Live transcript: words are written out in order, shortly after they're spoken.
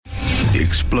The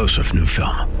explosive new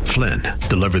film, Flynn,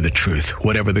 deliver the truth,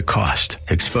 whatever the cost,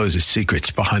 exposes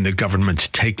secrets behind the government's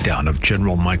takedown of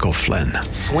General Michael Flynn.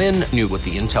 Flynn knew what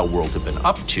the intel world had been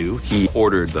up to. He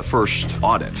ordered the first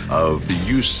audit of the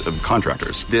use of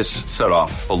contractors. This set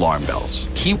off alarm bells.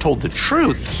 He told the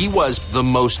truth. He was the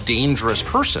most dangerous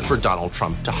person for Donald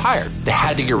Trump to hire. They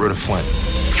had to get rid of Flynn.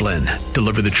 Flynn,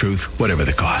 deliver the truth, whatever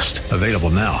the cost. Available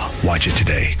now. Watch it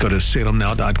today. Go to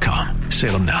salemnow.com.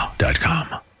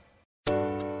 salemnow.com.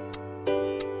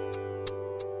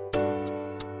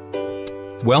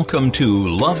 Welcome to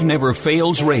Love Never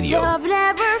Fails Radio. Love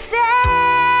never fails.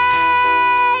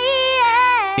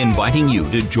 Inviting you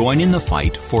to join in the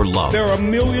fight for love. There are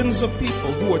millions of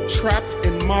people who are trapped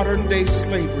in modern-day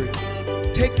slavery.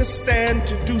 Take a stand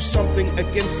to do something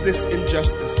against this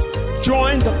injustice.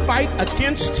 Join the fight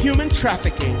against human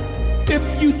trafficking.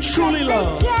 If you truly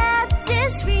love,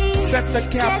 set the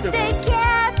captives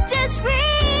free.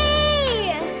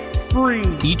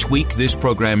 Each week, this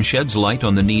program sheds light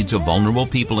on the needs of vulnerable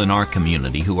people in our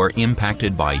community who are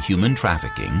impacted by human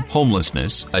trafficking,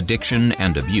 homelessness, addiction,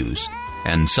 and abuse,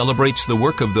 and celebrates the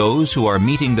work of those who are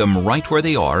meeting them right where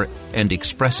they are and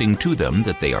expressing to them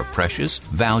that they are precious,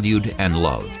 valued, and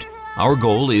loved. Our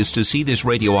goal is to see this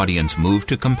radio audience move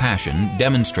to compassion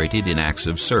demonstrated in acts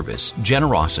of service,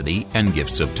 generosity, and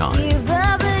gifts of time. Give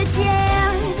up a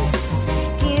chance.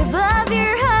 Give up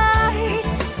your heart.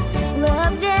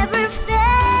 Love never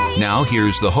fails. Now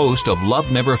here's the host of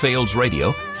Love Never Fails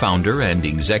Radio, founder and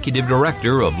executive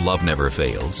director of Love Never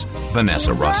Fails,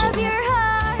 Vanessa Russell.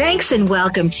 Thanks and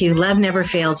welcome to Love Never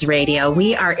Fails Radio.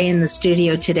 We are in the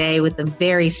studio today with a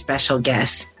very special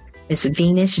guest. Miss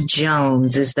Venus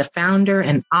Jones is the founder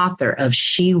and author of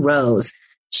She Rose.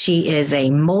 She is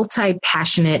a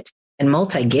multi-passionate and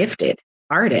multi-gifted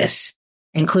artist,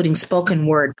 including spoken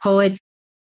word poet,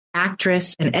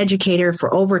 actress, and educator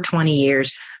for over 20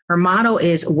 years. Her motto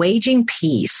is waging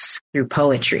peace through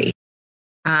poetry.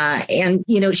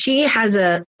 She has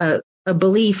a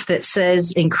belief that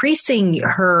says increasing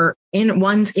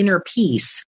one's inner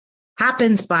peace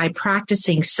happens by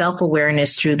practicing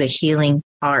self-awareness through the healing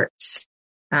arts.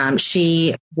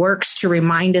 She works to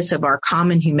remind us of our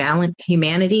common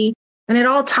humanity, and at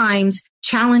all times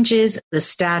challenges the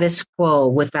status quo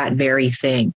with that very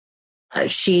thing.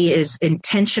 She is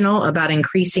intentional about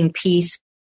increasing peace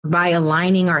by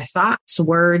aligning our thoughts,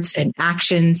 words, and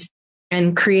actions,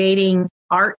 and creating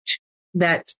art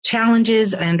that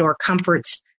challenges and or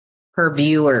comforts her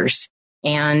viewers.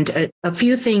 And a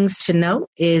few things to note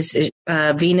is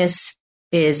Venus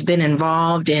has been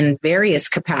involved in various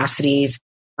capacities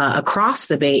across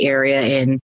the Bay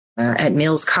Area at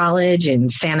Mills College in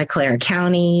Santa Clara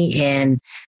County,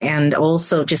 and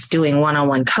also just doing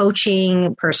one-on-one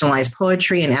coaching, personalized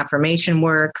poetry and affirmation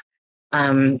work,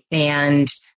 and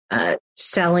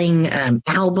selling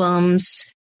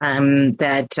albums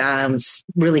that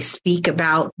really speak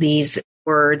about these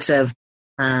words of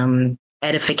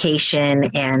edification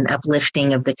and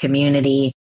uplifting of the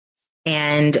community.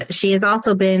 And she has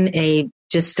also been a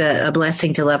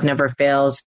blessing to Love Never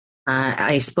Fails,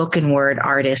 a spoken word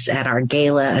artist at our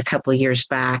gala a couple years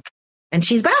back. And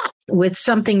she's back with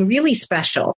something really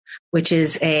special, which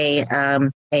is a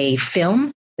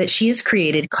film that she has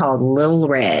created called Little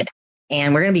Red.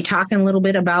 And we're going to be talking a little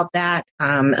bit about that,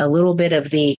 a little bit of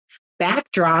the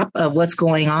backdrop of what's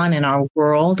going on in our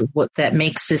world, what that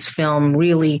makes this film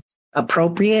really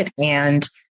appropriate and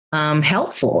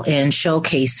helpful in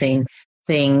showcasing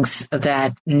things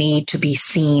that need to be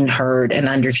seen, heard, and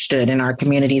understood in our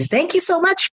communities. Thank you so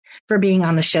much for being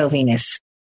on the show, Venus.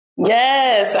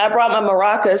 Yes, I brought my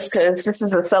maracas because this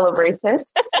is a celebration.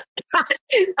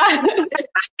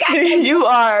 You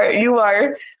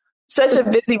are such a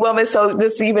busy woman. So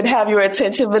just to even have your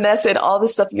attention, Vanessa, and all the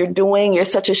stuff you're doing, you're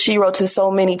such a hero to so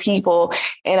many people.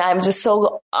 And I'm just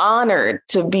so honored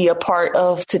to be a part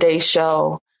of today's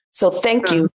show. So thank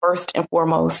you first and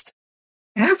foremost.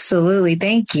 Absolutely.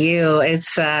 Thank you.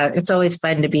 It's always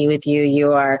fun to be with you.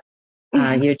 You are,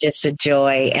 you're just a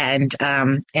joy and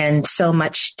so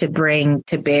much to bring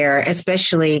to bear,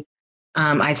 especially,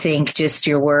 I think just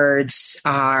your words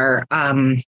are,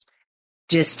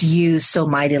 just used so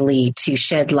mightily to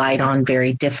shed light on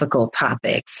very difficult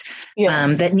topics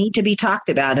that need to be talked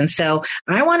about. And so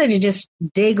I wanted to just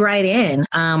dig right in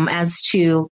as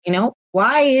to,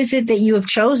 why is it that you have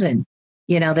chosen,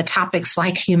 the topics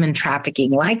like human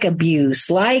trafficking, like abuse,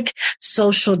 like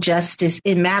social justice,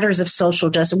 in matters of social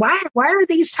justice? Why are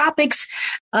these topics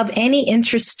of any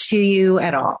interest to you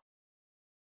at all?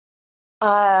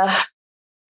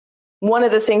 One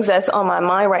of the things that's on my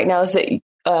mind right now is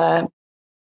that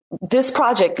this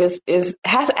project has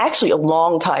actually a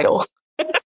long title.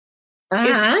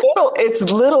 It's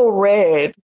Little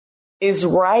Red is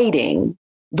riding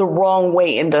the wrong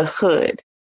way in the hood.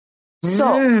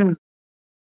 So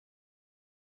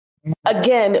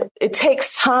again, it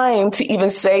takes time to even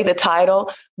say the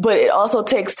title, but it also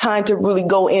takes time to really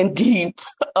go in deep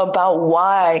about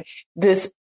why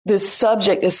this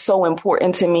subject is so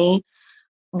important to me.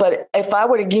 But if I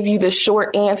were to give you the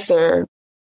short answer,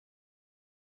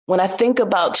 when I think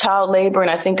about child labor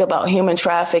and I think about human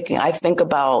trafficking, I think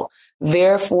about,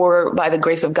 therefore, by the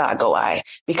grace of God, go I.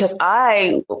 Because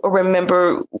I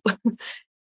remember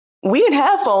we didn't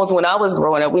have phones when I was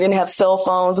growing up. We didn't have cell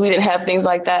phones. We didn't have things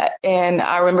like that. And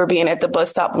I remember being at the bus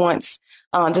stop once,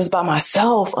 just by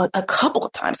myself, a couple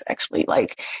of times, actually,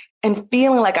 and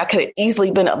feeling like I could have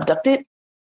easily been abducted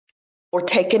or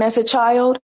taken as a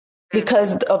child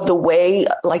because of the way,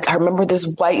 I remember this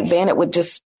white van that would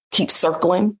just keep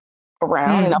circling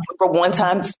around. And I remember one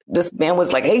time this man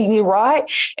was like, hey, you need a ride?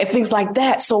 And things like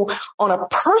that. So on a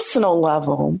personal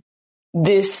level,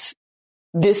 this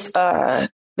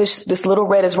Little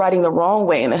Red is riding the wrong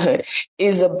way in the hood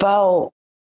is about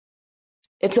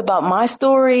my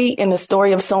story and the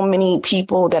story of so many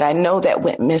people that I know that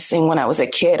went missing when I was a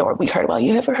kid, or we heard about,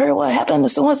 you ever heard what happened to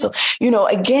so-and-so,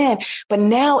 again, but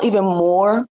now even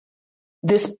more,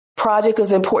 this project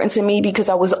is important to me because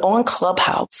I was on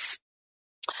Clubhouse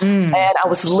and I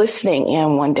was listening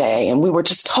in one day and we were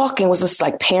just talking, it was just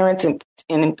like parents and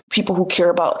people who care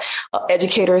about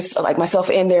educators like myself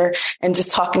in there and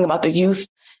just talking about the youth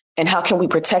and how can we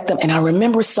protect them. And I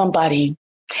remember somebody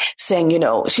saying,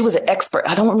 she was an expert.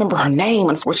 I don't remember her name,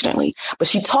 unfortunately, but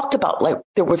she talked about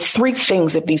there were 3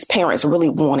 things if these parents really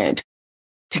wanted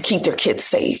to keep their kids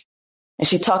safe. And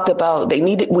she talked about we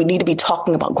need to be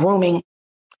talking about grooming.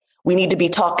 We need to be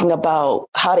talking about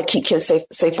how to keep kids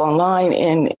safe online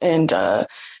and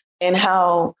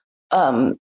how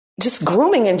just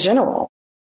grooming in general.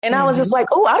 And I was just like,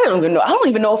 oh, I don't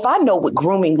even know if I know what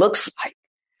grooming looks like.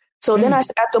 So then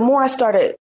the more I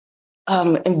started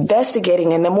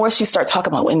investigating and the more she started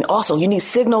talking about, and also you need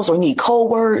signals or you need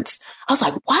code words. I was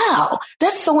like, wow,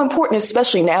 that's so important,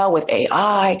 especially now with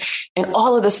AI and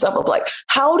all of this stuff of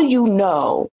how do you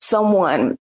know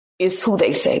someone is who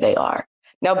they say they are?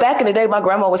 Now, back in the day, my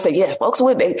grandma would say, yeah, folks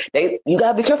would, you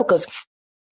gotta be careful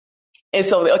and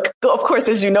so of course,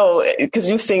 as you know, because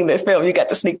you've seen the film, you got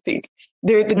the sneak peek.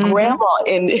 The grandma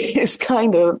is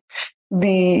kind of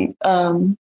the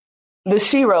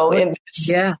shiro in this,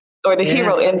 or the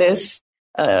hero in this.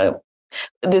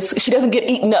 She doesn't get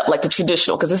eaten up like the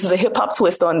traditional, because this is a hip hop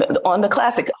twist on the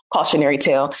classic cautionary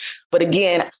tale. But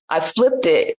again, I flipped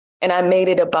it and I made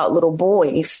it about little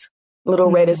boys.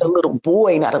 Little Red is a little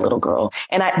boy, not a little girl.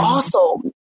 And I also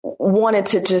wanted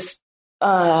to just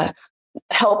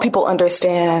help people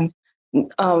understand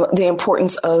the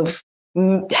importance of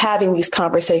having these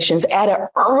conversations at an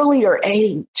earlier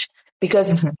age,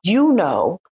 because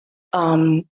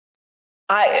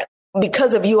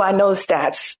because of you, I know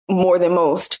stats more than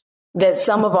most that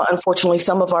unfortunately,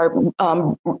 some of our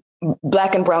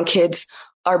Black and brown kids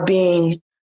are being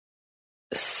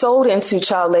sold into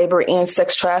child labor and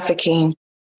sex trafficking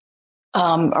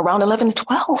around 11 to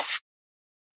 12.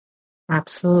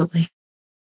 Absolutely.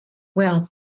 Well,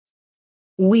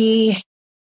 we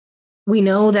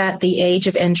know that the age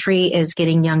of entry is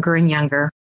getting younger and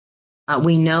younger.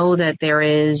 We know that there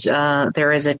is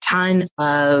a ton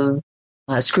of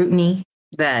scrutiny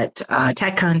that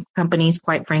tech companies,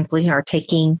 quite frankly, are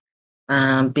taking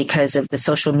because of the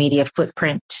social media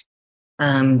footprint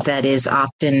that is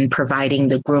often providing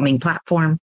the grooming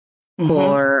platform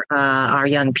for our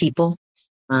young people.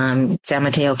 San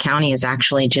Mateo County has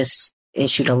actually just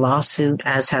issued a lawsuit,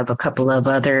 as have a couple of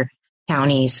other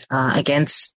counties,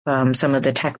 against some of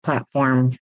the tech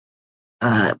platform,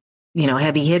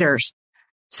 heavy hitters,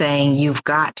 saying you've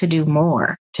got to do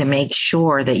more to make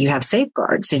sure that you have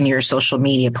safeguards in your social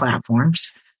media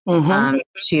platforms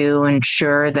to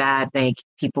ensure that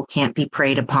people can't be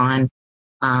preyed upon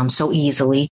so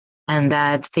easily, and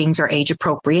that things are age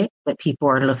appropriate that people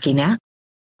are looking at.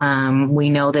 We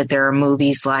know that there are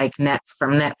movies like from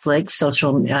Netflix,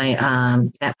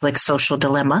 Netflix Social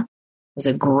Dilemma is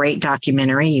a great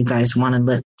documentary. You guys want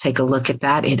to take a look at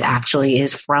that. It actually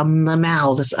is from the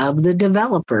mouths of the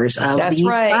developers of these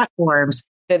platforms.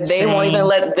 That they won't even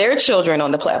let their children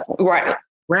on the platform.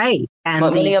 Right. And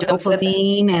the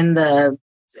dopamine and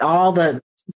all the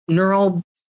neural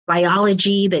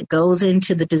biology that goes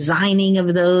into the designing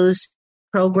of those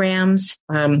programs.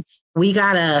 We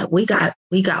got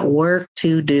work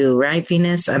to do, right,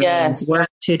 Venus? Yes. Work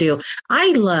to do.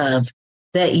 I love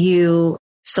that you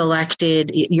selected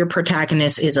your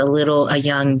protagonist is a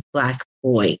young Black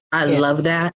boy. I love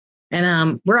that.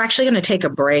 And we're actually going to take a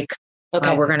break.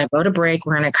 Okay. We're going to go to break.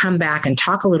 We're going to come back and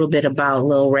talk a little bit about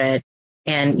Lil Red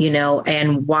and,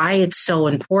 and why it's so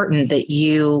important that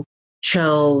you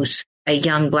chose a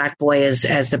young Black boy as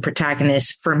the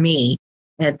protagonist for me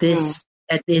in this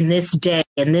day,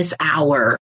 in this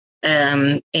hour.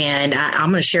 And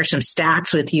I'm going to share some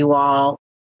stats with you all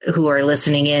who are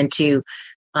listening in to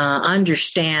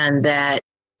understand that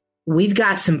we've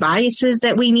got some biases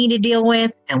that we need to deal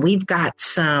with, and we've got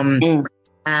some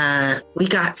apathy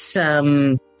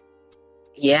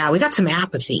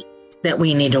that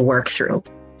we need to work through.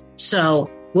 So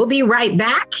we'll be right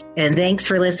back, and thanks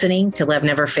for listening to Love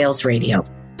Never Fails Radio.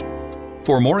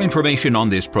 For more information on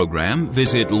this program,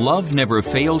 visit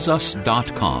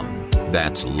loveneverfailsus.com.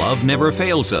 That's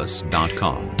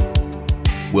loveneverfailsus.com.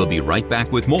 We'll be right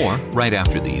back with more right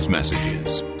after these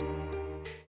messages.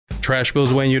 Trash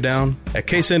bills weighing you down? At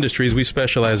Case Industries, we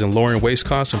specialize in lowering waste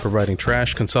costs and providing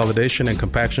trash consolidation and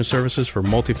compaction services for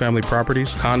multifamily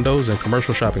properties, condos, and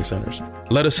commercial shopping centers.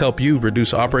 Let us help you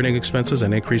reduce operating expenses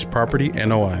and increase property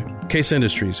NOI. Case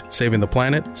Industries, saving the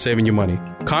planet, saving you money.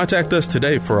 Contact us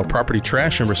today for a property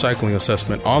trash and recycling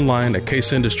assessment online at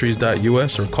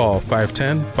caseindustries.us or call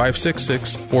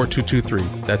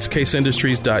 510-566-4223. That's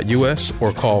caseindustries.us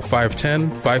or call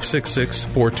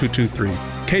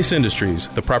 510-566-4223. Case Industries,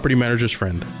 the property manager's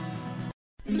friend.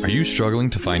 Are you struggling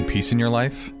to find peace in your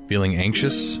life, feeling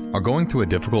anxious, or going through a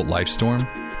difficult life storm?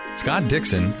 Scott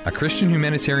Dixon, a Christian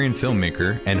humanitarian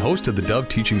filmmaker and host of the Dove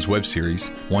Teachings web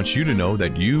series, wants you to know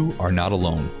that you are not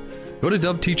alone. Go to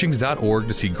doveteachings.org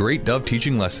to see great Dove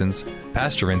teaching lessons,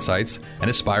 pastor insights, and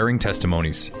aspiring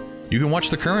testimonies. You can watch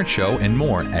the current show and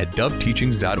more at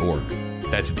doveteachings.org.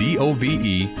 That's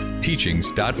DOVE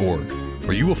teachings.org,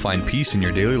 where you will find peace in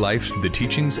your daily life through the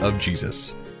teachings of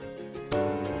Jesus.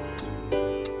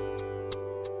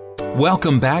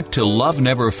 Welcome back to Love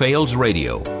Never Fails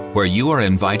Radio, where you are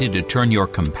invited to turn your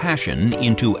compassion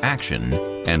into action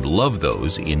and love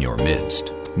those in your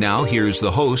midst. Now, here's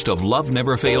the host of Love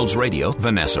Never Fails Radio,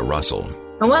 Vanessa Russell.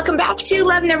 And welcome back to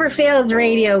Love Never Fails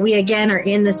Radio. We again are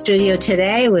in the studio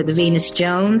today with Venus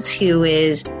Jones, who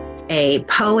is a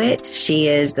poet. She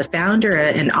is the founder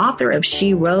and author of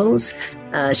She Rose.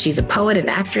 She's a poet, an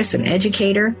actress, an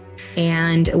educator.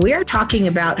 And we are talking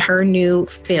about her new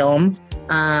film,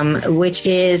 which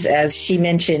is, as she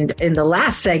mentioned in the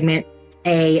last segment,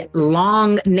 a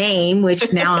long name,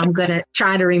 which now I'm going to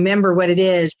try to remember what it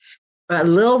is.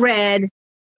 Lil Red,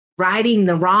 riding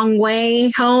the wrong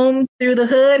way home through the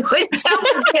hood.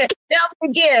 Don't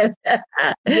forget.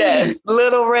 Yes,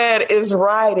 Little Red is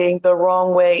riding the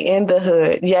wrong way in the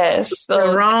hood. Yes, so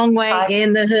the wrong way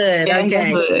in the hood. In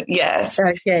okay. the hood. Yes.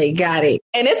 Okay, got it.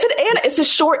 And it's a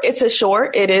short. It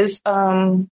is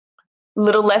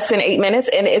little less than 8 minutes,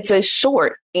 and it's a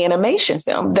short animation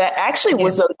film that actually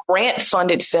was a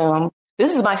grant-funded film.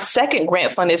 This is my second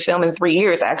grant-funded film in 3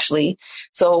 years, actually.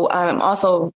 So I'm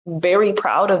also very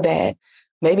proud of that.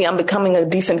 Maybe I'm becoming a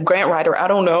decent grant writer. I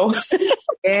don't know.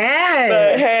 Yeah.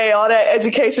 But hey, all that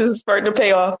education is starting to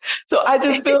pay off. So I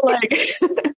just feel like,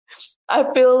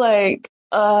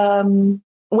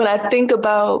 when I think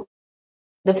about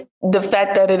the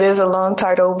fact that it is a long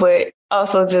title, but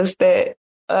also just that,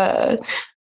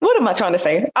 what am I trying to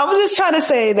say? I was just trying to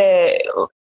say that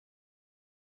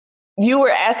you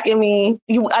were asking me,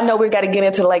 I know we got to get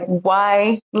into like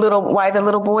why the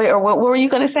little boy, or what were you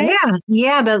going to say?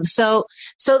 Yeah. So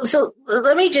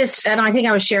let me just, and I think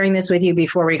I was sharing this with you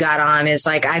before we got on, is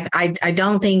like, I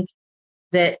don't think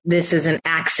that this is an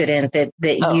accident that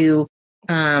you,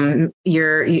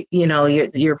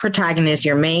 your protagonist,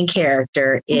 your main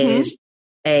character is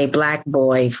a Black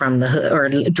boy from the hood, or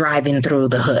driving through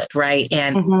the hood, right?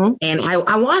 And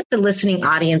I want the listening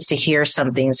audience to hear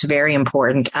something that's very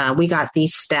important. We got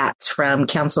these stats from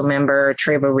Council Member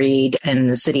Treva Reed in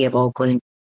the city of Oakland,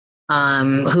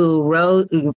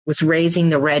 who was raising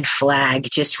the red flag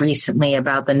just recently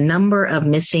about the number of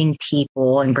missing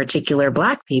people, in particular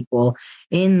Black people,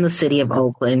 in the city of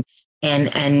Oakland,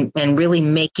 and really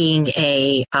making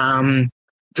a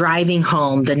driving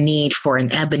home the need for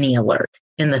an ebony alert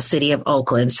in the city of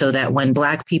Oakland, so that when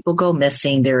Black people go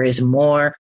missing, there is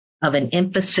more of an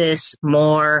emphasis,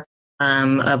 more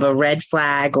of a red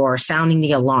flag or sounding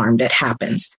the alarm that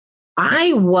happens.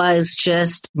 I was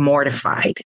just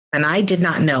mortified, and I did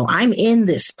not know. I'm in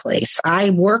this place.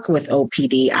 I work with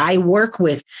OPD. I work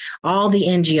with all the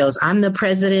NGOs. I'm the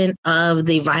president of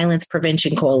the Violence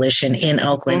Prevention Coalition in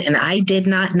Oakland, and I did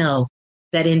not know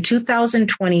that in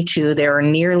 2022, there are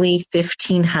nearly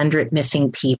 1,500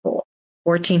 missing people.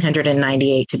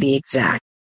 1,498 to be exact.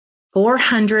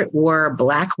 400 were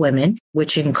Black women,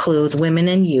 which includes women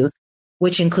and youth,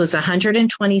 which includes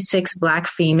 126 Black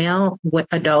female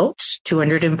adults,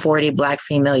 240 Black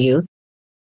female youth.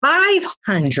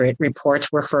 500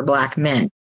 reports were for Black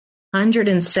men,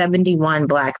 171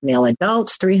 Black male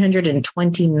adults,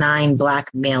 329 Black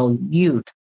male youth.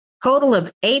 Total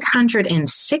of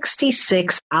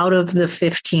 866 out of the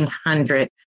 1,500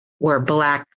 were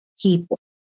Black people.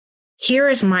 Here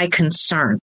is my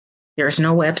concern. There's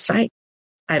no website.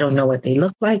 I don't know what they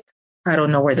look like. I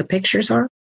don't know where the pictures are.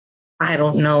 I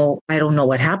don't know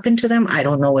what happened to them. I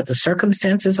don't know what the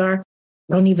circumstances are.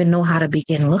 I don't even know how to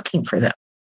begin looking for them.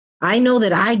 I know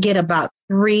that I get about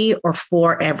 3 or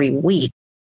 4 every week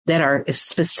that are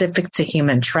specific to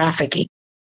human trafficking.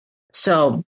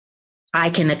 So I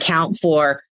can account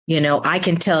for, I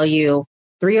can tell you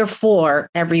 3 or 4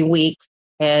 every week,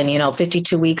 and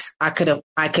 52 weeks I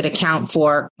could account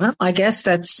for, well, I guess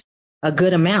that's a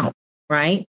good amount,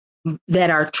 right? That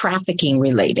are trafficking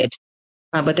related,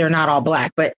 but they're not all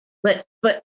Black. But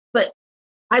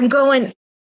I'm going,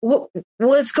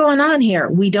 what's going on here?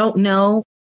 We don't know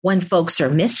when folks are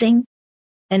missing,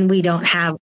 and we don't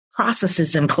have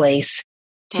processes in place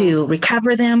to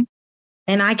recover them.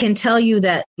 And I can tell you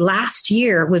that last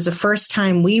year was the first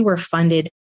time we were funded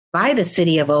by the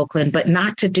city of Oakland, but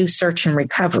not to do search and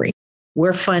recovery.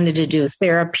 We're funded to do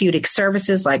therapeutic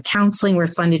services like counseling. We're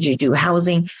funded to do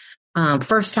housing.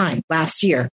 First time last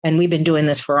year. And we've been doing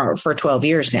this for 12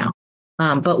 years now.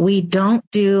 But we're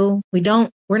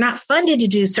not funded to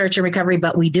do search and recovery,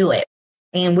 but we do it.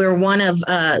 And we're one of,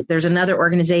 there's another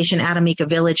organization, Adamica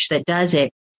Village, that does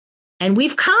it. And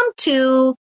we've come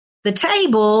to the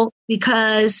table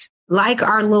because, like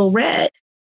our little red,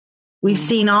 we've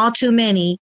seen all too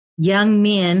many young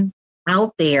men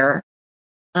out there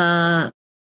come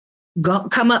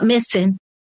up missing.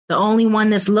 The only one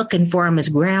that's looking for them is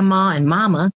grandma and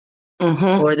mama,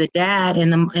 or the dad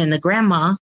and the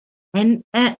grandma, and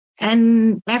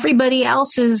everybody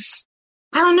else is,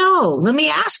 I don't know. Let me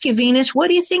ask you, Venus, what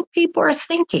do you think people are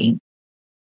thinking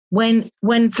when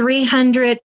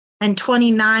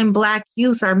 329 Black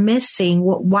youth are missing?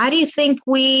 Why do you think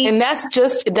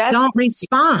that's don't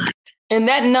respond? And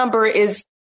that number is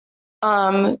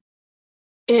in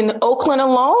Oakland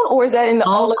alone, or is that in the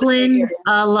Oakland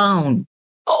alone?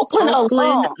 Oakland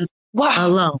alone. Wow.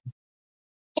 Alone.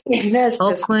 That's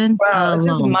Oakland alone.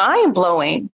 This is mind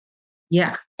blowing.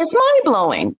 Yeah. It's mind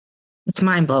blowing. It's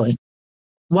mind blowing.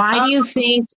 Why do you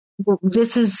think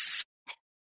this is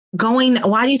going?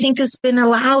 Why do you think this has been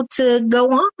allowed to go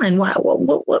on?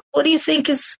 What do you think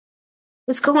is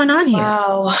going on here?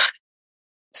 Wow.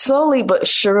 Slowly but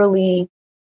surely,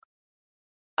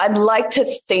 I'd like to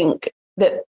think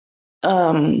that,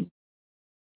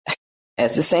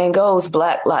 as the saying goes,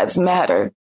 Black Lives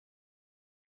Matter.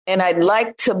 And I'd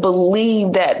like to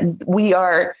believe that we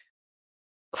are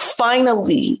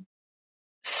finally,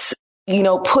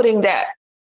 putting that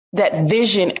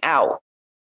vision out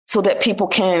so that people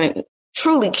can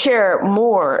truly care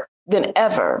more than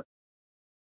ever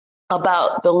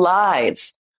about the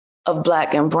lives of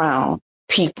Black and brown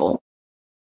people.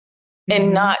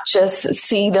 And not just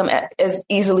see them as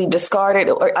easily discarded.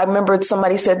 Or I remember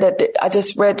somebody said that I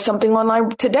just read something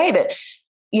online today that,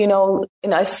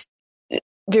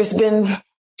 there's been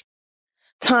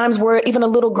times where even a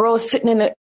little girl is sitting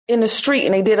in the street,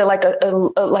 and they did a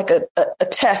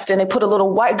test, and they put a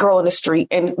little white girl in the street,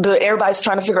 and everybody's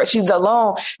trying to figure out she's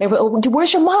alone. They went, "Oh,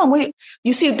 where's your mom?"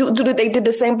 You see, they did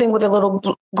the same thing with a little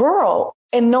girl,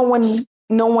 and no one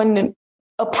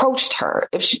approached her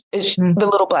the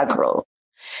little Black girl.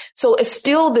 So it's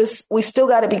still we still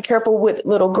got to be careful with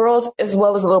little girls as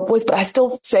well as little boys. But I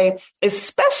still say,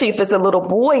 especially if it's a little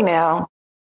boy now,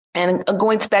 and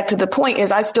going back to the point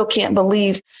is, I still can't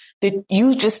believe that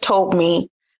you just told me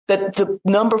that the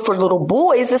number for little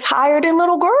boys is higher than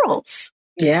little girls.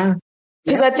 Yeah.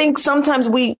 Because I think sometimes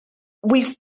we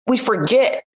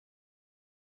forget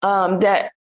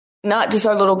that not just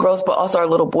our little girls, but also our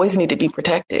little boys need to be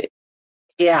protected.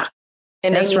 Yeah.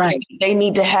 And that's right. They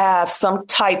need to have some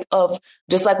type of,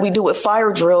 just like we do with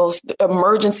fire drills,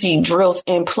 emergency drills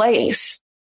in place.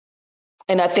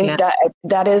 And I think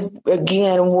that is,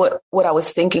 again, what I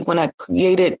was thinking when I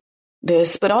created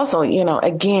this. But also,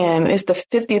 again, it's the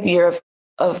 50th year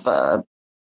of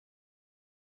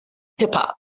hip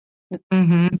hop. Hip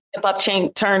hop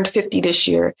turned 50 this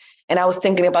year. And I was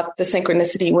thinking about the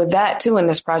synchronicity with that, too, in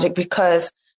this project,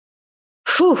 because,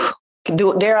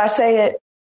 dare I say it,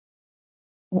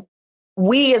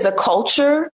 we as a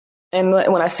culture, and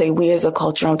when I say we as a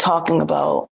culture, I'm talking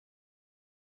about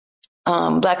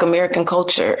Black American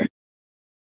culture,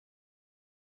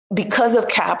 because of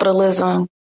capitalism,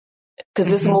 because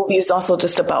this movie is also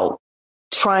just about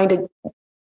trying to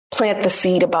plant the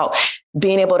seed about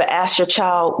being able to ask your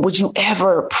child, would you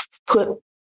ever put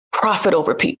profit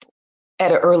over people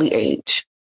at an early age?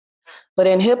 But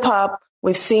in hip hop,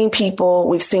 we've seen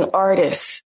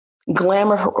artists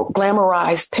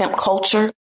glamorize pimp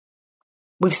culture.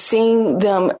 We've seen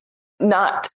them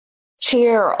not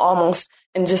care almost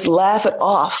and just laugh it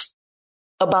off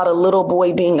about a little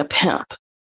boy being a pimp.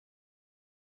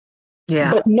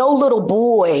 Yeah. But no little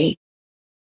boy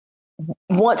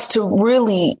wants to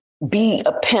really be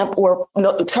a pimp, or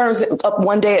turns up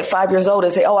one day at 5 years old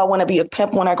and say, oh, I want to be a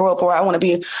pimp when I grow up, or I want to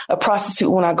be a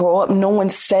prostitute when I grow up. No one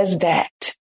says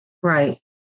that. Right.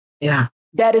 Yeah.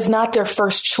 That is not their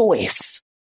first choice.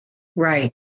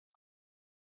 Right.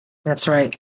 That's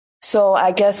right. So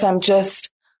I guess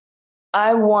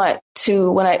I want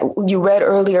to, you read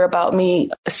earlier about me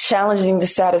challenging the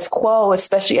status quo,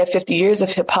 especially at 50 years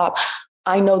of hip hop,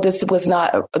 I know this was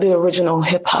not the original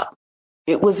hip hop.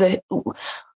 It was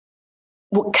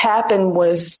what happened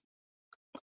was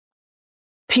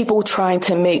people trying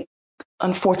to make,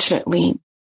 unfortunately,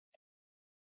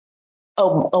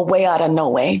 a way out of no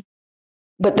way,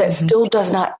 but that still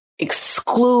does not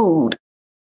exclude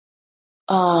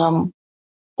or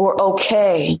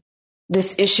okay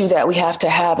this issue that we have to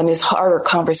have, and this harder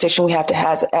conversation we have to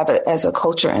have as a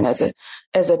culture and as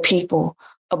a people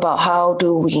about how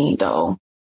do we, though,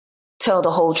 tell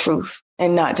the whole truth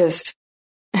and not just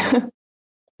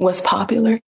what's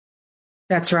popular.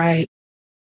 That's right.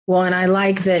 Well, and I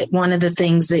like that one of the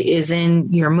things that is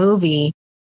in your movie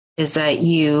is that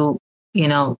you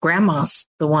know, grandma's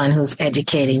the one who's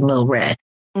educating Lil Red.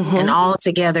 Mm-hmm. And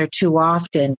altogether too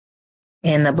often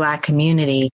in the Black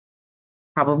community,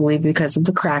 probably because of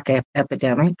the crack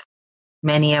epidemic,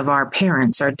 many of our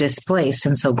parents are displaced.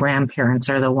 And so grandparents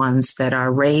are the ones that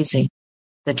are raising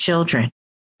the children.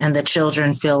 And the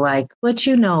children feel like, what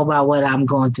you know about what I'm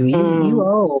going through? You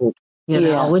old, you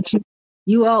know, what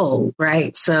you old,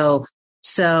 right? So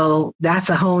that's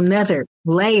a whole nother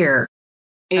layer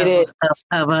of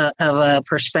a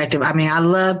perspective. I mean, I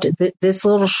loved this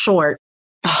little short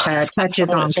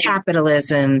touches on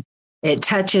capitalism. It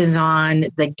touches on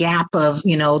the gap of,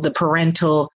 you know, the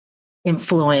parental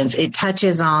influence. It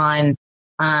touches on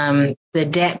the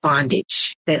debt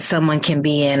bondage that someone can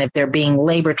be in if they're being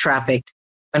labor trafficked,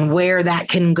 and where that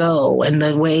can go, and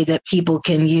the way that people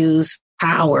can use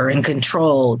power and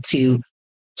control to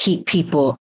keep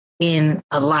people in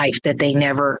a life that he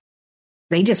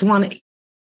just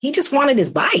wanted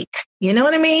his bike. You know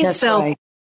what I mean? That's right.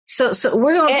 So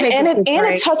we're going to take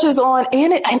it touches on,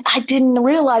 and I didn't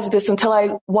realize this until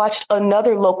I watched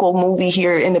another local movie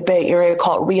here in the Bay Area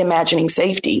called Reimagining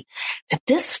Safety, that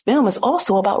this film is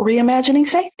also about reimagining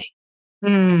safety.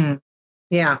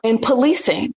 Yeah. And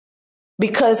policing.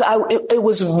 Because there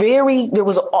was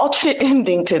an alternate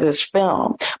ending to this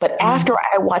film. But after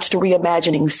I watched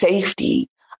Reimagining Safety,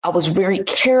 I was very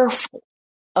careful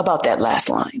about that last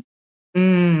line.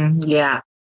 Yeah.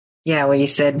 Yeah, well, you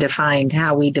said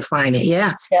how we define it.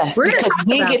 Yeah. Yes, because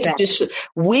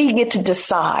we get to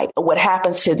decide what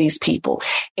happens to these people.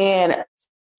 And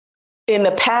in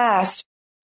the past,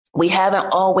 we haven't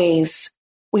always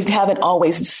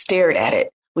stared at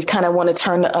it. We kind of want to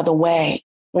turn the other way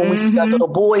when we see our little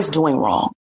boys doing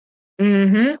wrong.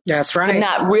 That's right. And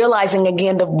not realizing,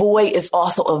 again, the boy is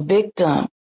also a victim.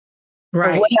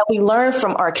 Right. What have we learned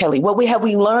from R. Kelly? What have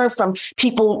we learned from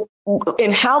people?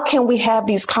 And how can we have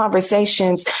these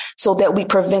conversations so that we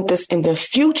prevent this in the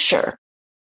future?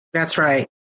 That's right.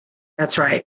 That's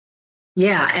right.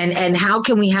 Yeah. And how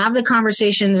can we have the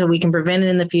conversations and we can prevent it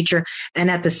in the future, and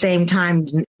at the same time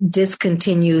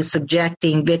discontinue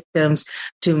subjecting victims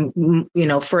to, you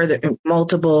know, further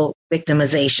multiple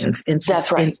victimizations? That's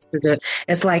right.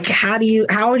 It's like, how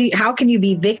can you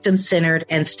be victim centered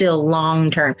and still long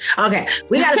term? Okay,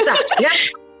 we got to stop.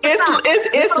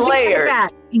 It's layered.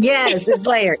 Yes, it's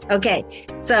layered. Okay,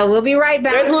 so we'll be right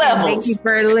back. There's levels. Thank you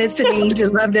for listening to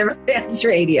Love Never Fails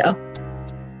Radio.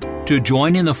 To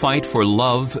join in the fight for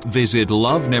love, visit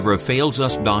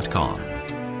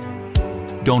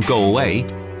loveneverfailsus.com. Don't go away.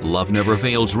 Love Never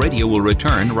Fails Radio will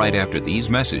return right after these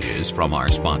messages from our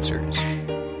sponsors.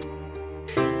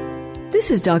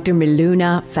 This is Dr.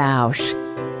 Miluna Fausch.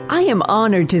 I am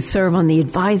honored to serve on the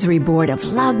advisory board of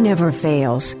Love Never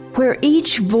Fails, where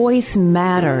each voice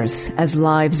matters as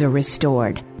lives are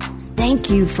restored. Thank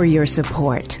you for your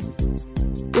support.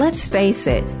 Let's face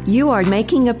it, you are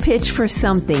making a pitch for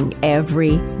something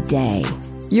every day.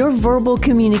 Your verbal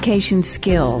communication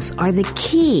skills are the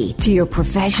key to your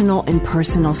professional and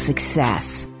personal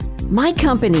success. My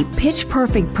company, Pitch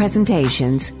Perfect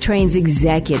Presentations, trains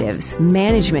executives,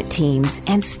 management teams,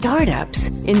 and startups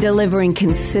in delivering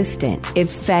consistent,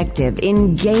 effective,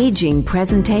 engaging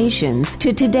presentations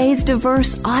to today's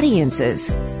diverse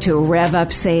audiences to rev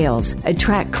up sales,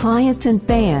 attract clients and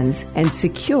fans, and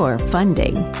secure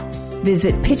funding.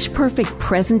 Visit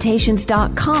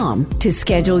pitchperfectpresentations.com to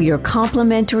schedule your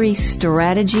complimentary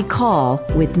strategy call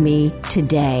with me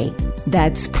today.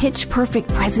 That's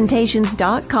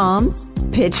pitchperfectpresentations.com,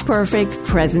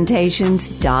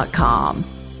 pitchperfectpresentations.com.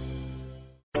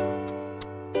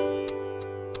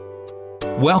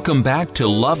 Welcome back to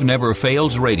Love Never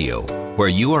Fails Radio, where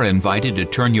you are invited to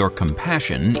turn your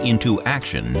compassion into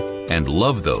action and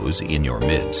love those in your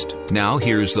midst. Now,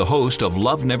 here's the host of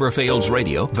Love Never Fails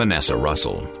Radio, Vanessa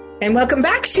Russell. And welcome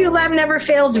back to Love Never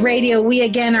Fails Radio. We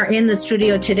again are in the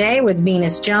studio today with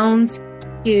Venus Jones,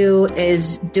 who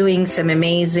is doing some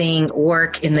amazing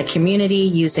work in the community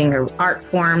using her art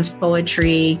forms,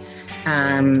 poetry,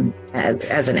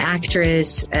 as an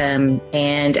actress, and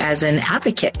as an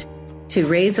advocate to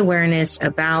raise awareness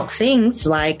about things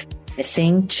like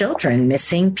missing children,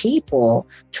 missing people,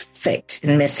 trafficked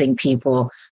and missing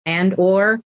people, and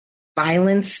or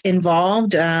violence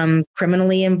involved,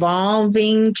 criminally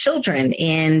involving children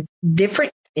in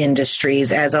different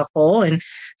industries as a whole, and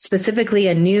specifically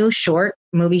a new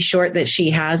movie short that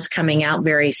she has coming out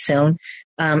very soon.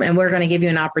 And we're going to give you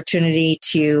an opportunity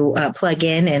to plug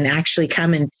in and actually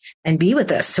come and be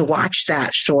with us to watch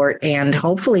that short and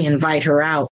hopefully invite her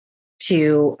out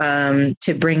to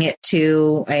bring it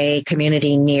to a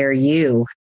community near you.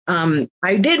 I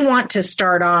did want to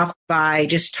start off by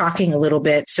just talking a little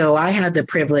bit. So I had the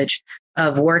privilege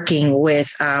of working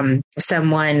with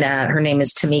someone, her name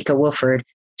is Tamika Wolford.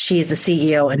 She is the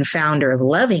CEO and founder of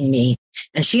Loving Me.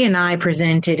 And she and I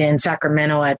presented in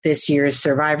Sacramento at this year's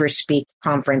Survivor Speak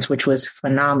conference, which was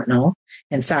phenomenal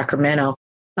in Sacramento.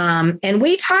 And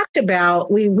we talked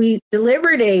about, we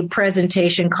delivered a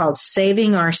presentation called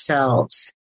Saving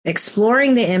Ourselves,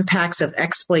 Exploring the Impacts of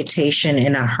Exploitation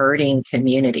in a Hurting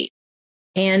Community.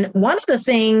 And one of the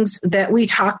things that we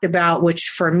talked about, which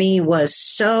for me was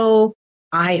so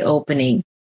eye-opening,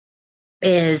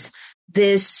 is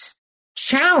this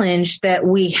challenge that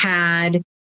we had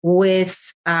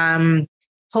with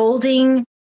holding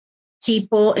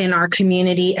people in our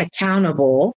community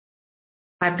accountable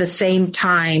at the same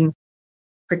time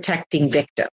protecting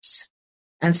victims.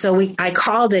 And so I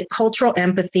called it cultural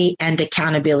empathy and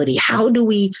accountability. How do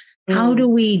we be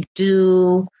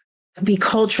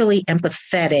culturally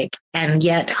empathetic and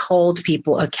yet hold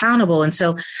people accountable? And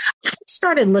so I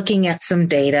started looking at some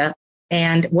data,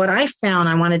 and what I found,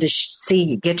 I wanted to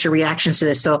get your reactions to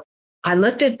this. So I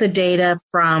looked at the data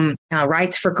from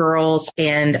Rights for Girls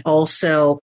and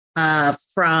also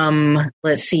from,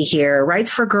 let's see here,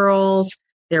 Rights for Girls.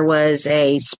 There was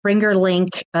a Springer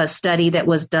Link study that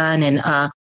was done in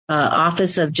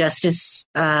Office of Justice,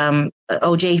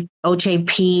 OJP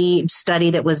study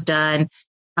that was done,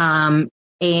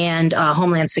 and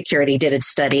Homeland Security did a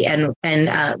study and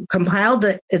compiled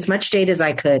as much data as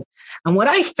I could. And what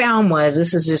I found was,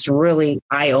 this is just really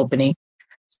eye-opening,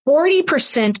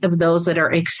 40% of those that are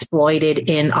exploited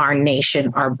in our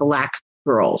nation are Black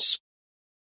girls.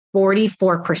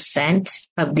 44%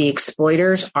 of the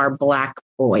exploiters are Black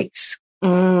boys.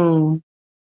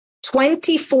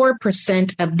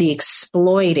 24% of the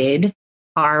exploited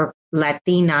are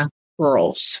Latina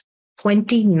girls.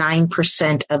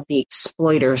 29% of the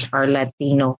exploiters are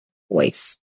Latino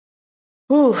boys.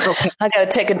 Ooh, okay. I got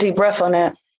to take a deep breath on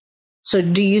that. So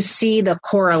do you see the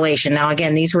correlation? Now,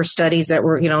 again, these were studies that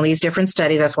were, these different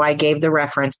studies. That's why I gave the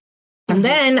reference. And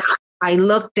then I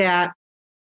looked at,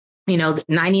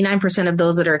 99% of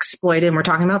those that are exploited, and we're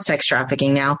talking about sex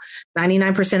trafficking now,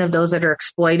 99% of those that are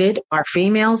exploited are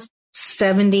females.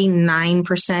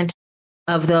 79%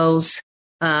 of those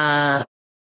that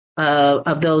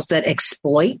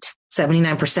exploit,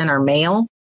 79% are male,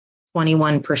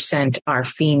 21% are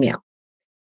female.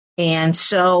 And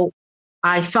so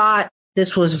I thought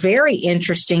this was very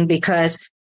interesting because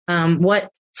what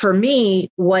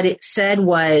it said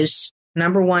was,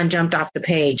 number one, jumped off the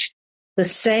page, the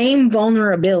same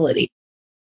vulnerability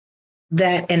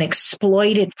that an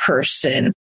exploited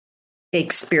person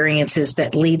experiences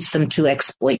that leads them to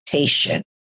exploitation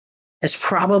is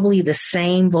probably the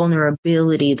same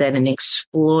vulnerability that an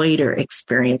exploiter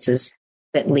experiences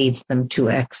that leads them to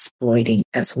exploiting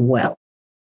as well.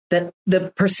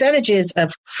 The percentages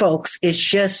of folks is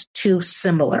just too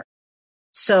similar.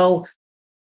 So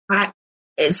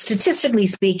statistically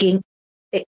speaking,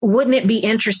 wouldn't it be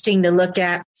interesting to look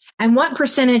at, and what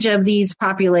percentage of these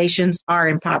populations are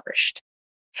impoverished?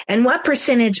 And what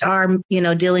percentage are,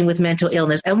 dealing with mental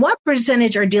illness? And what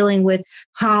percentage are dealing with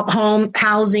home,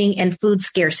 housing, and food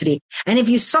scarcity? And if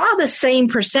you saw the same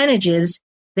percentages,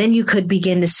 then you could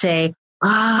begin to say,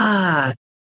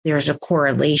 there's a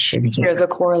correlation here. There's a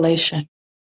correlation.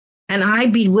 And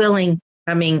I'd be willing,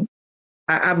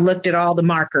 I've looked at all the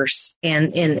markers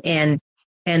and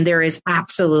there is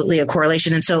absolutely a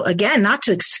correlation. And so again, not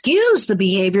to excuse the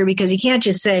behavior, because you can't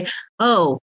just say,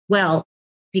 oh, well,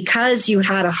 because you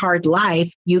had a hard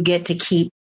life, you get to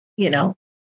keep, you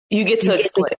get to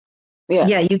exploit.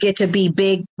 Yeah, you get to be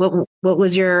big. What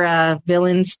was your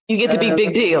villains? You get to be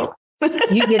big deal.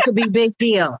 You get to be big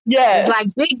deal. Yeah, it's like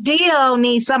Big Deal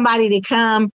needs somebody to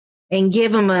come and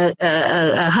give him a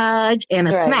hug and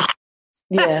a smack.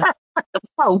 Yeah.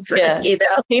 Yeah.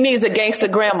 He needs a gangster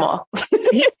grandma. He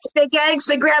needs a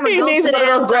gangster grandma. He needs one of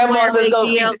those grandmas that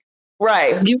go,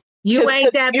 right. You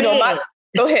ain't that big.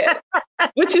 Go ahead.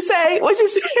 What you say?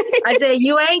 I said,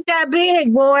 you ain't that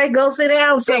big, boy. Go sit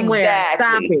down somewhere. Exactly.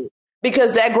 Stop it.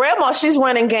 Because that grandma, she's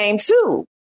running game too.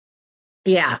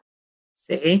 Yeah.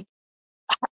 See?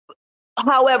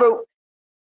 However,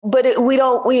 but we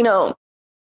don't,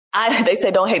 they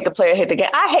say don't hate the player, hate the game.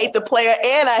 I hate the player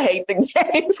and I hate the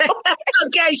game.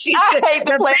 Okay, I hate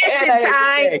the player and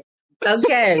I hate the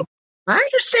game. Okay, I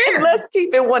understand. And let's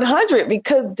keep it 100,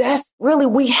 because that's really,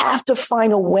 we have to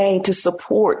find a way to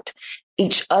support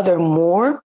each other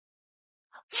more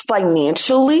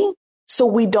financially, so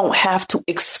we don't have to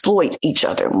exploit each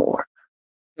other more.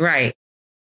 Right.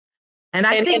 And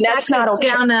I think that's that comes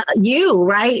down to you,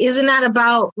 right? Isn't that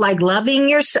about like loving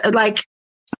yourself? Like,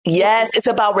 yes, it's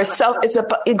about self. It's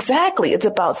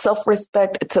about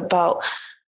self-respect. It's about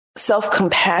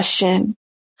self-compassion.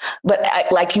 But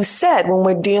like you said, when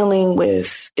we're dealing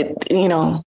with,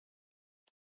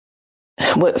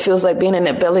 what feels like being in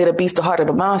the belly of the beast, the heart of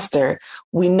the monster,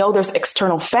 we know there's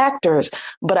external factors,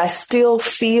 but I still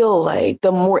feel like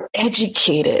the more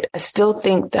educated, I still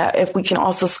think that if we can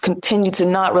also continue to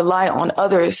not rely on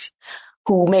others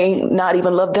who may not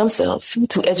even love themselves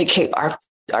to educate our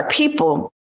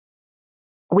people,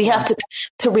 we have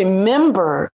to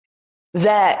remember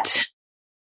that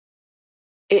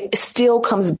it still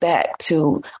comes back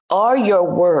to, are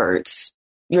your words,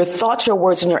 your thoughts, your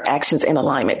words, and your actions in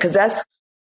alignment? Because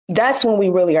that's when we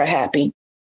really are happy.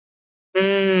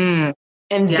 And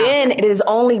then it is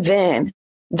only then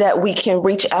that we can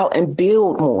reach out and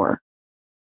build more.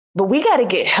 But we got to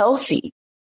get healthy.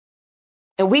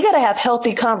 And we got to have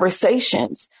healthy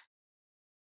conversations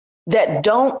that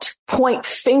don't point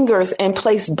fingers and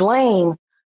place blame,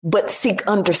 but seek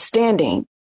understanding.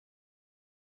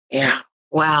 Yeah.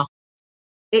 Wow.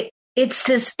 It's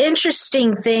this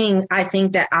interesting thing, I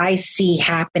think, that I see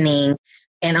happening,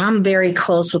 and I'm very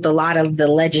close with a lot of the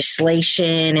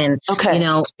legislation, and,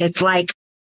 it's like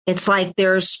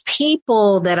there's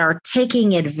people that are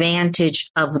taking advantage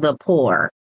of the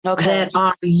poor, that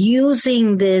are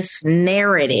using this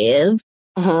narrative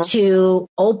to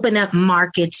open up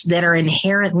markets that are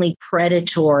inherently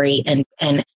predatory and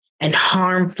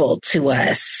harmful to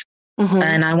us.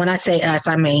 And when I say us,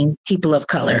 I mean people of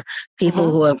color, people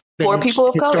who have been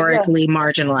historically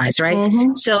marginalized,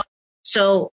 right? So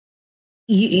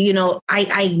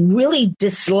I really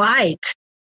dislike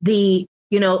the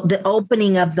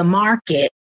opening of the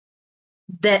market,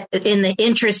 that in the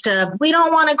interest of, we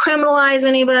don't want to criminalize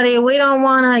anybody. We don't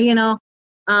want to,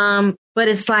 but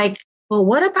it's like, well,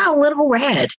 what about Little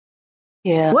Red?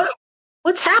 Yeah.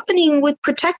 What's happening with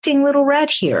protecting Little Red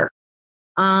here?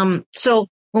 So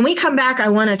when we come back, I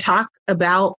want to talk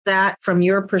about that from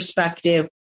your perspective.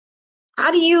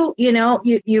 How do you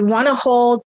want to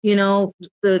hold, the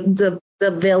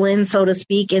villain, so to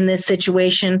speak, in this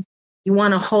situation? You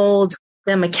want to hold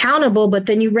them accountable, but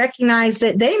then you recognize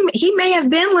that he may have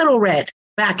been Little Red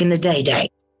back in the day.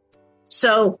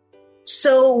 So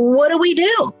what do we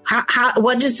do?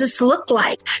 What does this look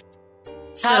like?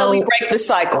 How do we break the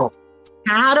cycle?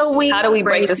 How do we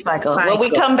break the cycle? Will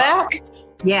we come back?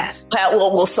 Yes.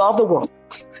 We'll solve the world.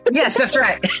 Yes, that's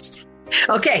right.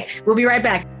 Okay, we'll be right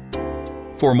back.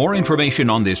 For more information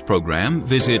on this program,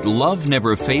 visit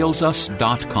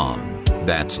loveneverfailsus.com.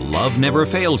 That's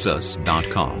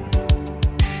loveneverfailsus.com.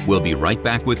 We'll be right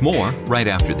back with more right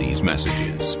after these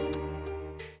messages.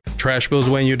 Trash bills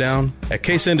weighing you down? At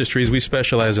Case Industries, we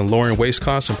specialize in lowering waste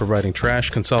costs and providing trash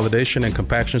consolidation and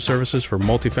compaction services for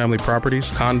multifamily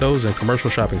properties, condos, and commercial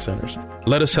shopping centers.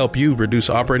 Let us help you reduce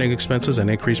operating expenses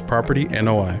and increase property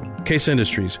NOI. Case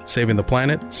Industries, saving the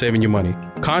planet, saving you money.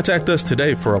 Contact us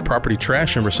today for a property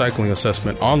trash and recycling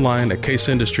assessment online at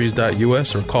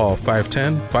caseindustries.us or call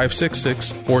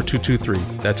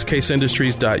 510-566-4223. That's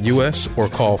caseindustries.us or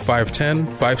call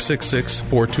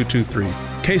 510-566-4223.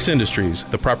 Case Industries,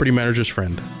 the property manager's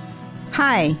friend.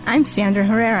 Hi, I'm Sandra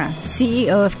Herrera,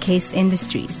 CEO of Case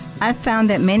Industries. I've found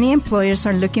that many employers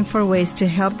are looking for ways to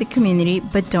help the community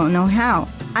but don't know how.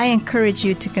 I encourage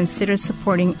you to consider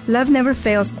supporting Love Never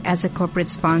Fails as a corporate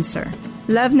sponsor.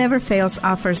 Love Never Fails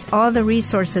offers all the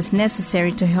resources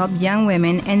necessary to help young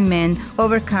women and men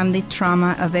overcome the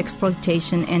trauma of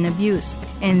exploitation and abuse.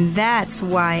 And that's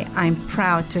why I'm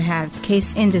proud to have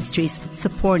Case Industries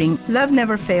supporting Love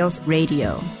Never Fails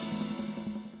Radio.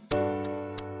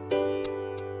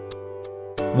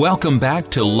 Welcome back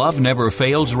to Love Never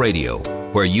Fails Radio,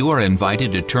 where you are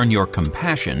invited to turn your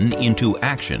compassion into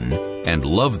action and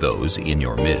love those in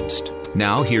your midst.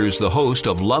 Now, here's the host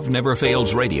of Love Never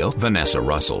Fails Radio, Vanessa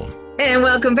Russell. And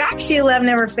welcome back to Love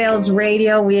Never Fails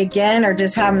Radio. We again are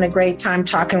just having a great time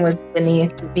talking with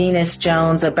Venus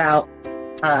Jones about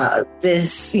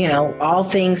this, all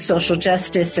things social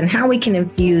justice and how we can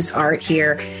infuse art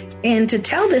here and to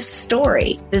tell this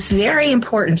story, this very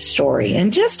important story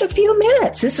in just a few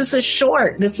minutes. This is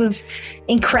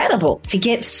incredible to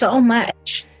get so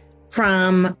much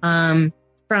from a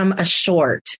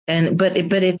short, but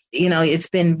it's, it's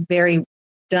been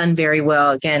done very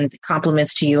well. Again,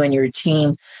 compliments to you and your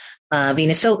team,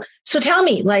 Venus. So tell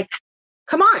me,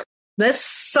 come on, let's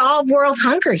solve world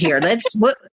hunger here. Let's,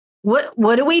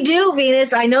 what do we do,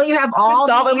 Venus? I know you have all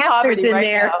the answers in right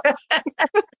there.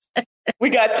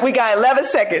 We got 11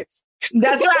 seconds.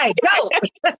 That's right. Go.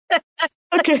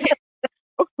 Okay.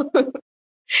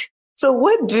 So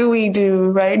what do we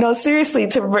do, right? No, seriously,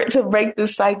 to break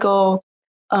this cycle,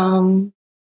 we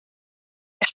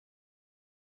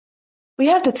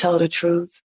have to tell the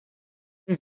truth.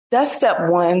 That's step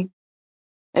one.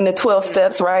 And the 12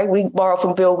 steps, right? We borrow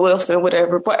from Bill Wilson,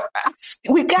 whatever, but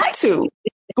we got to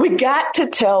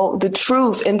tell the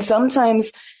truth. And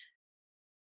sometimes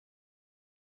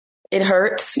it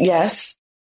hurts, yes,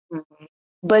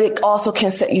 but it also can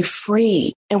set you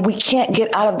free. And we can't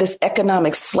get out of this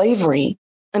economic slavery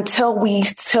until we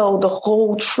tell the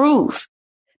whole truth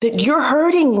that you're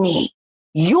hurting me.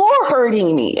 You're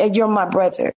hurting me and you're my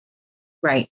brother.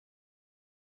 Right.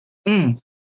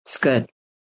 It's good.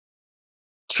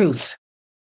 Truth.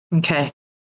 Okay.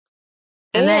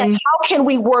 And then how can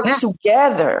we work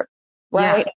together?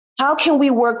 Right. Yeah. How can we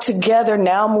work together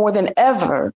now more than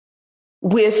ever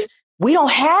we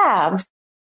don't have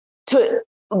to,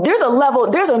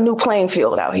 there's a new playing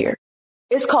field out here.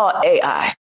 It's called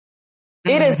AI.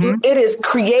 It is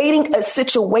creating a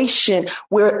situation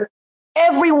where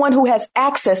everyone who has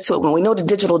access to it, when we know the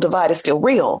digital divide is still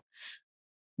real,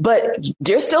 but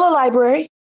there's still a library.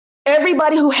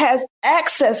 Everybody who has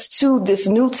access to this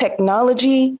new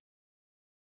technology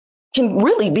can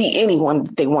really be anyone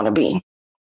they want to be.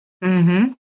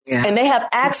 Mm-hmm. Yeah. And they have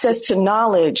access to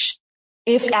knowledge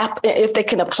if they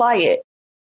can apply it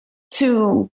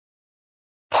to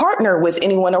partner with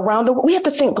anyone around the world. We have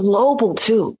to think global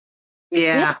too.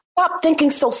 Yeah. We have to stop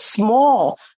thinking so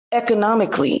small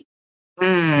economically.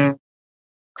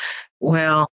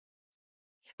 Well,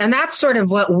 and that's sort of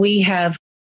what we have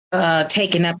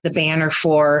taken up the banner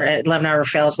for at Love Never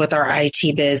Fails with our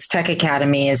IT Biz Tech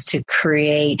Academy, is to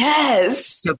create,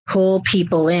 to pull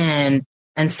people in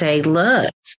and say,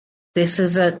 look, this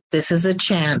is a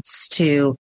chance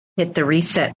to hit the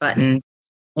reset button.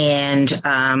 And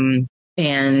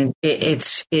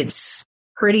it's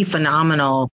pretty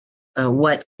phenomenal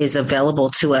what is available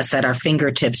to us at our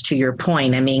fingertips, to your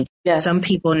point. I mean, some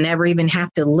people never even have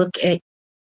to look at,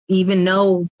 even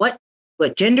know what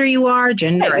gender you are,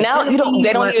 gender identity,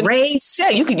 they don't even, race.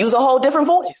 Yeah, you could use a whole different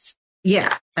voice.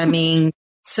 Yeah. I mean,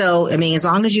 as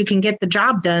long as you can get the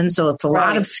job done. So it's a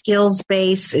lot of skills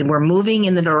based, and we're moving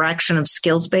in the direction of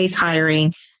skills based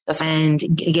hiring and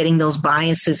getting those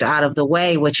biases out of the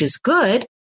way, which is good.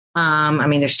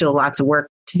 There's still lots of work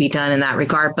to be done in that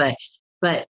regard, but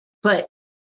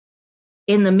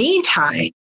in the meantime,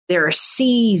 there are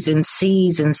seas and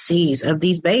seas and seas of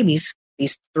these babies,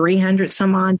 these 300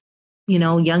 some odd,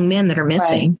 young men that are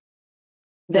missing,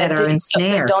 that are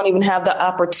ensnared. Don't even have the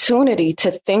opportunity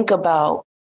to think about,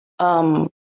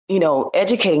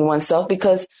 educating oneself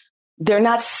because they're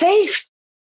not safe.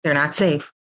 They're not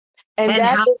safe. And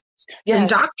how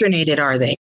indoctrinated are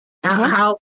they?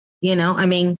 How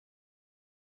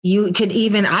You could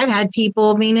even, I've had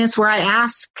people, Venus, where I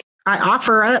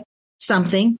offer up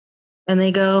something and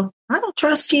they go, I don't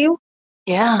trust you.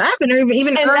 Yeah. I haven't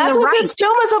even and earned that's the what right. this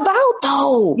film is about,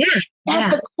 though. Yeah. At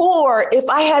the core, if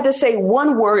I had to say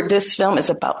one word, this film is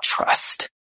about trust.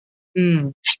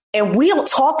 Mm. And we don't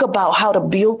talk about how to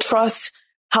build trust,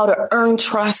 how to earn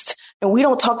trust. And we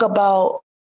don't talk about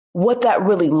what that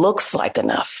really looks like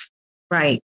enough.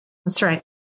 Right. That's right.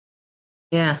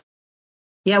 Yeah.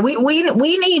 Yeah.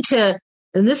 We need to,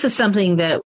 and this is something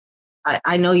that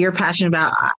I know you're passionate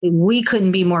about. We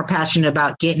couldn't be more passionate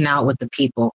about getting out with the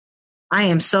people. I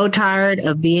am so tired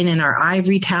of being in our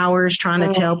ivory towers, trying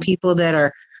to tell people that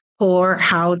are poor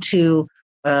how to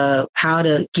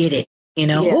get it. You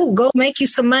know, oh, go make you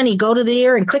some money, go to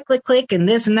there and click, and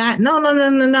this and that.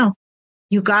 No.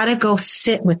 You got to go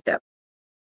sit with them.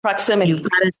 Proximity. You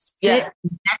got to sit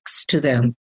next to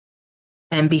them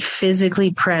and be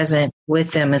physically present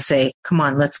with them and say, come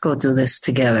on, let's go do this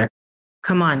together.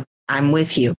 Come on, I'm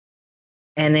with you.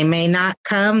 And they may not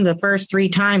come the first 3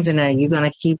 times, and are you going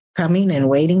to keep coming and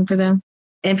waiting for them?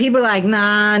 And people are like,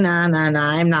 nah,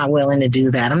 I'm not willing to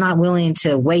do that. I'm not willing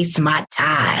to waste my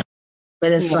time.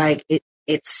 But it's like,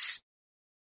 it's,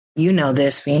 you know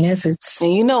this, Venus. It's,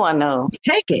 and you know, I know.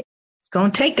 Take it. It's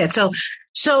going to take that.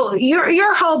 So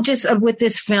your hope just with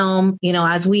this film, you know,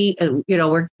 as we,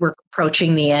 we're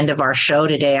approaching the end of our show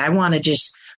today, I want to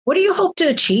just, what do you hope to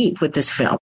achieve with this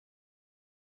film?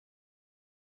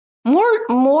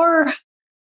 More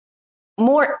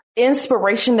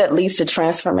inspiration that leads to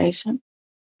transformation.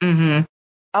 Mm-hmm.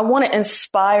 I want to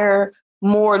inspire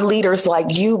more leaders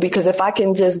like you, because if I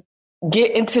can just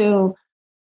get into,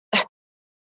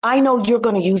 I know you're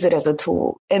going to use it as a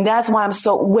tool. And that's why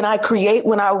when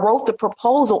I wrote the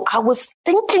proposal, I was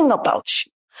thinking about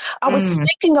you. I was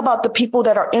thinking about the people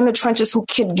that are in the trenches who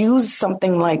could use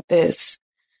something like this.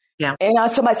 Yeah. And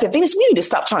somebody said, Venus, we need to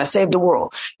stop trying to save the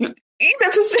world.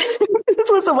 That's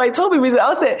what somebody told me.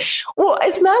 I said, well,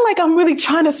 it's not like I'm really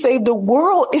trying to save the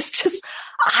world. It's just,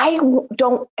 I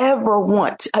don't ever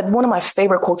want, one of my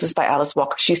favorite quotes is by Alice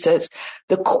Walker. She says,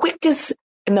 the quickest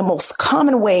and the most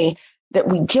common way that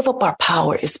we give up our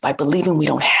power is by believing we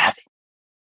don't have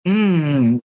it.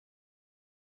 Mm.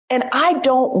 And I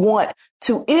don't want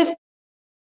to, if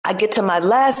I get to my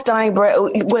last dying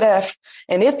breath,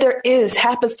 and if there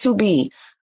happens to be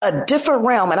a different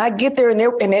realm, and I get there and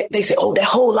they say, oh, that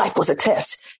whole life was a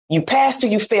test. You passed or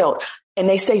you failed. And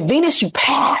they say, Venus, you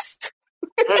passed.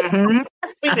 Mm-hmm.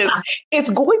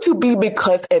 It's going to be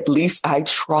because at least I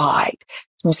tried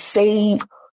to save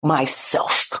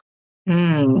myself.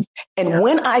 Mm. And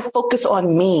when I focus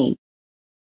on me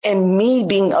and me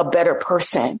being a better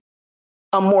person,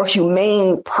 a more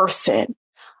humane person,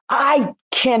 I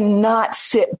cannot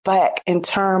sit back and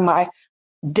turn my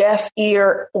deaf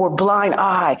ear or blind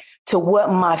eye to what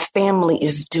my family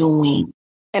is doing.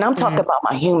 And I'm talking about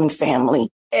my human family,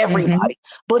 everybody,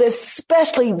 but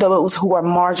especially those who are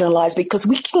marginalized, because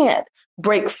we can't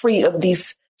break free of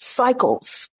these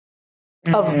cycles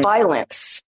of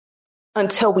violence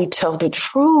until we tell the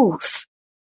truth.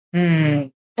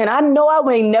 And I know I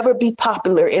may never be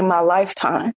popular in my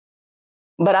lifetime,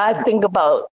 but I think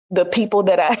about the people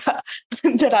that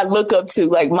I look up to,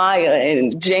 like Maya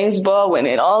and James Baldwin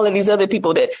and all of these other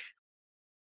people that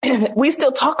we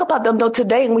still talk about them though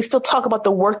today, and we still talk about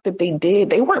the work that they did.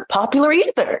 They weren't popular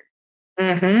either.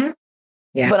 Mm-hmm.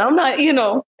 Yeah. But I'm not,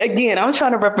 again, I'm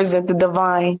trying to represent the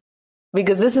divine,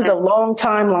 because this is a long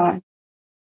timeline.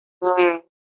 Mm-hmm.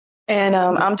 And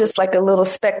I'm just like a little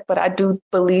speck, but I do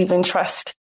believe in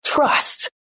trust.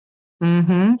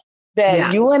 Mm-hmm.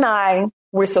 That you and I,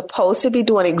 we're supposed to be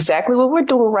doing exactly what we're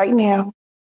doing right now.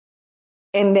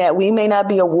 And that we may not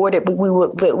be awarded, but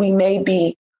we may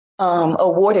be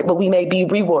awarded, but we may be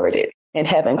rewarded in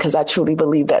heaven. Because I truly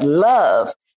believe that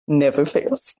love never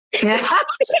fails. Yeah. Of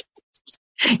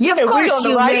course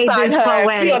you made this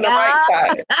poetic. On the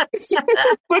right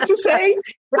side. What'd you say?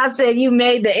 I said you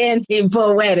made the ending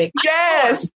poetic.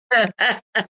 Yes.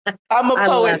 I'm a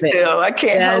poet still. I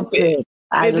can't help it.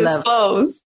 It just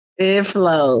flows. It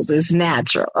flows. It's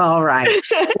natural. All right.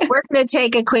 We're going to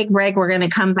take a quick break. We're going to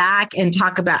come back and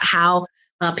talk about how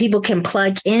people can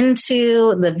plug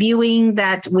into the viewing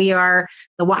that the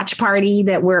watch party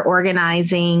that we're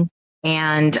organizing,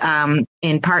 and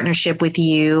in partnership with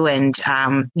you, and,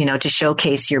 to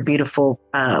showcase your beautiful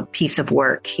piece of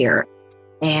work here.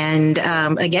 And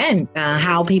again,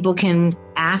 how people can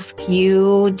ask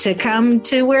you to come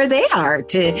to where they are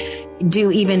to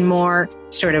do even more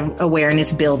sort of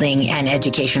awareness building and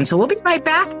education. So we'll be right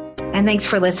back. And thanks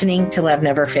for listening to Love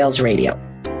Never Fails Radio.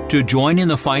 To join in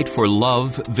the fight for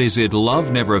love, visit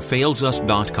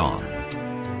loveneverfailsus.com.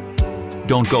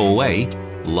 Don't go away.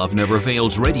 Love Never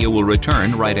Fails Radio will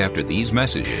return right after these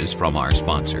messages from our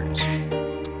sponsors.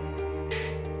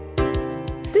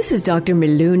 This is Dr.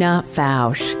 Miluna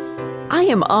Fausch. I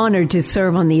am honored to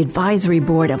serve on the advisory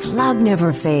board of Love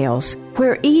Never Fails,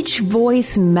 where each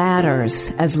voice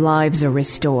matters as lives are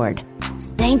restored.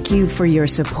 Thank you for your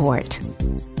support.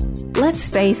 Let's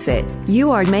face it,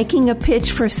 you are making a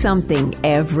pitch for something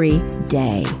every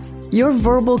day. Your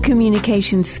verbal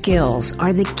communication skills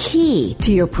are the key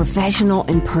to your professional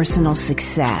and personal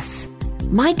success.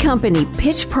 My company,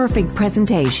 Pitch Perfect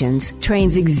Presentations,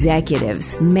 trains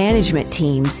executives, management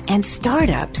teams, and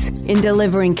startups in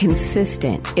delivering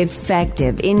consistent,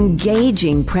 effective,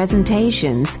 engaging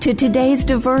presentations to today's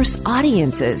diverse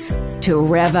audiences to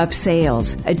rev up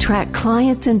sales, attract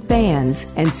clients and fans,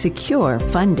 and secure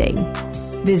funding.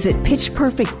 Visit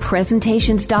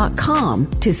pitchperfectpresentations.com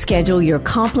to schedule your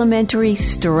complimentary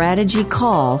strategy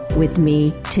call with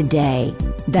me today.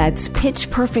 That's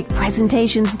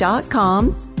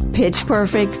pitchperfectpresentations.com,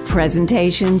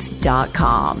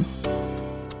 pitchperfectpresentations.com.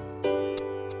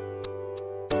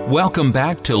 Welcome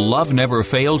back to Love Never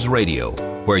Fails Radio,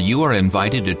 where you are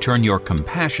invited to turn your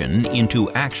compassion into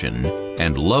action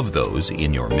and love those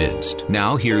in your midst.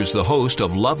 Now, here's the host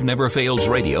of Love Never Fails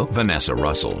Radio, Vanessa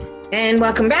Russell. And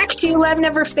welcome back to Love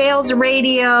Never Fails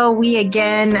Radio. We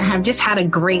again have just had a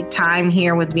great time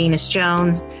here with Venus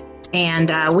Jones. And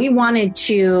we wanted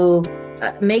to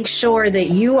make sure that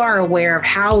you are aware of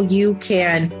how you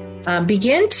can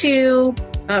begin to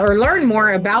or learn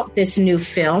more about this new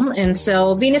film. And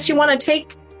so, Venus, you want to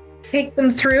take them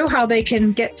through how they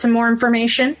can get some more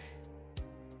information?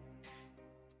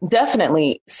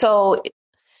 Definitely. So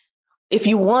if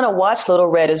you want to watch Little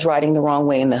Red is Riding the Wrong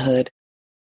Way in the Hood,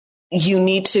 you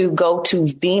need to go to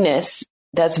Venus.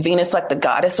 That's Venus like the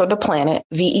goddess or the planet,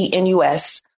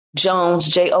 VENUS, Jones,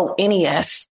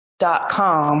 JONES.com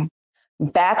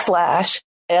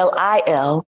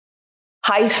 /LIL-RED.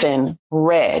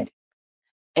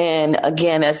 And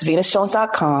again, that's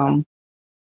venusjones.com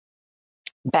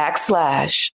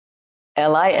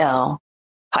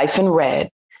 /LIL-RED.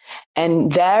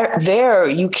 And there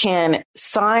you can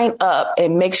sign up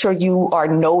and make sure you are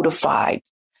notified.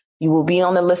 You will be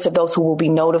on the list of those who will be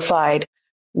notified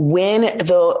when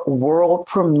the world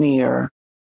premiere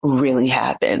really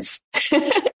happens.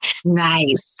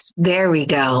 Nice. There we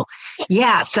go.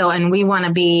 Yeah. So, and we want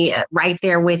to be right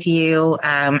there with you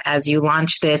as you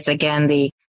launch this. Again,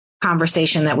 the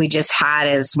conversation that we just had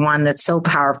is one that's so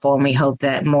powerful, and we hope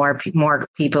that more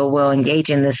people will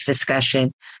engage in this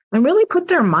discussion and really put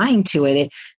their mind to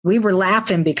it. We were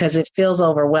laughing because it feels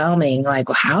overwhelming. Like,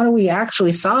 how do we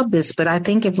actually solve this? But I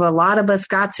think if a lot of us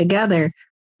got together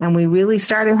and we really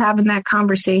started having that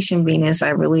conversation, Venus, I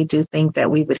really do think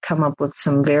that we would come up with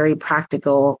some very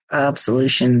practical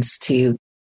solutions to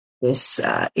this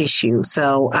issue.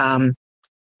 So,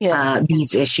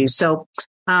 these issues. So,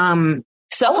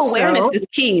 self-awareness is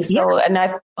key. So, and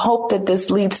I hope that this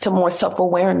leads to more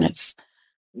self-awareness.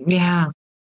 Yeah.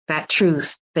 That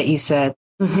truth that you said.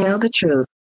 Mm-hmm. Tell the truth.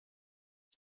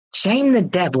 Shame the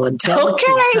devil and tell the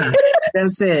truth.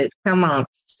 That's it. Come on.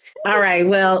 All right.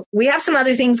 Well, we have some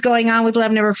other things going on with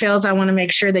Love Never Fails I want to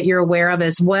make sure that you're aware of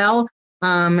as well.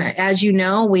 As you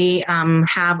know, we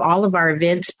have all of our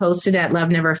events posted at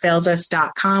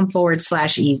loveneverfailsus.com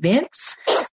 /events.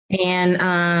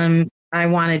 And I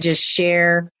want to just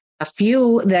share a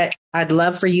few that I'd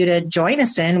love for you to join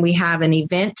us in. We have an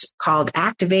event called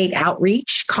Activate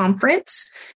Outreach Conference.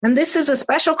 And this is a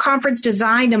special conference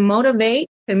designed to motivate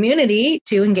community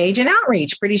to engage in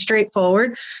outreach. Pretty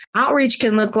straightforward. Outreach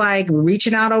can look like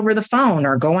reaching out over the phone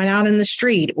or going out in the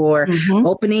street or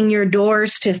opening your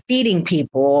doors to feeding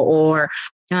people or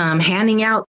handing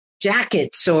out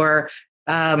jackets or,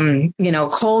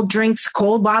 cold drinks,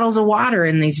 cold bottles of water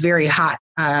in these very hot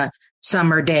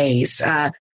summer days.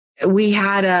 We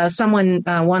had someone,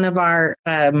 one of our,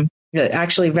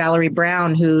 actually Valerie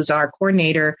Brown, who's our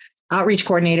outreach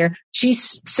coordinator. She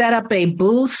set up a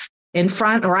booth in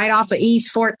front, right off of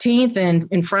East 14th and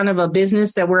in front of a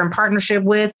business that we're in partnership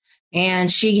with.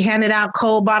 And she handed out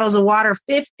cold bottles of water.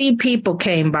 50 people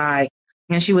came by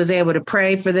and she was able to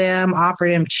pray for them, offer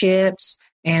them chips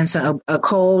and a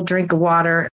cold drink of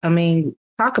water. I mean,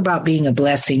 talk about being a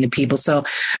blessing to people. So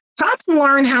come and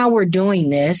learn how we're doing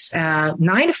this 9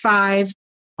 to 5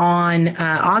 on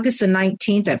August the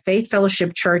 19th at Faith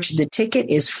Fellowship Church. The ticket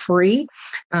is free.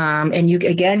 And you,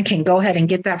 again, can go ahead and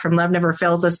get that from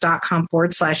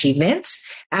loveneverfailsus.com/events.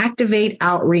 Activate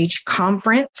Outreach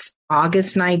Conference,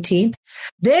 August 19th.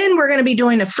 Then we're going to be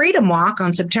doing a Freedom Walk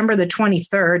on September the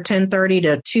 23rd, 10:30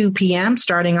 to 2 p.m.,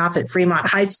 starting off at Fremont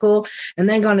High School, and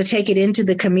then going to take it into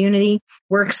the community.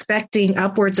 We're expecting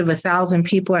upwards of 1,000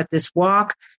 people at this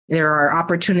walk. There are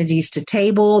opportunities to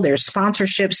table. There's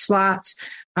sponsorship slots.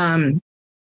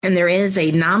 And there is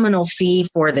a nominal fee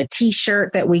for the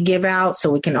T-shirt that we give out,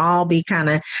 so we can all be kind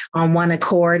of on one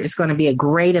accord. It's going to be a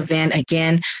great event.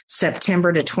 Again,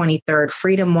 September the 23rd,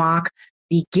 Freedom Walk,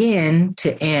 begin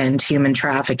to end human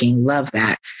trafficking. Love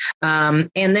that. And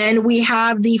then we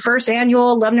have the first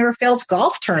annual Love Never Fails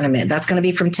golf tournament. That's going to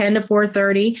be from 10 to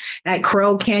 4:30 at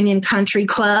Crow Canyon Country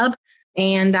Club.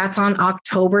 And that's on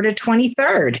October the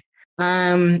 23rd.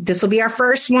 This will be our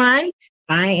first one.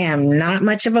 I am not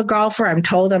much of a golfer. I'm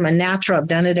told I'm a natural. I've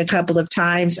done it a couple of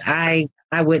times. I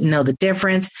wouldn't know the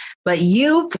difference. But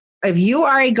if you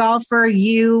are a golfer,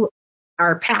 you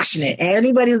are passionate.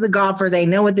 Anybody who's a golfer, they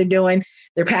know what they're doing.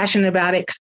 They're passionate about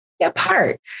it. Get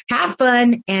part. Have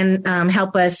fun and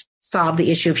help us solve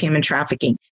the issue of human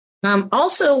trafficking.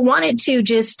 Also wanted to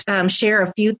just share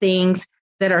a few things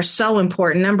that are so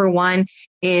important. Number one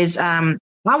is I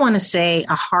want to say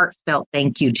a heartfelt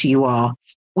thank you to you all.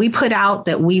 We put out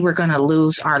that we were going to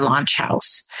lose our launch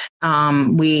house.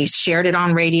 We shared it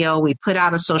on radio. We put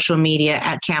out a social media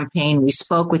at campaign. We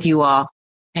spoke with you all.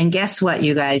 And guess what,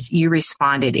 you guys? You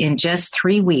responded. In just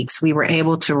 3 weeks, we were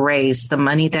able to raise the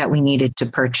money that we needed to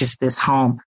purchase this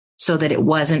home so that it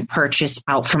wasn't purchased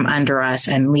out from under us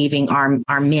and leaving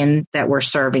our men that we're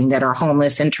serving that are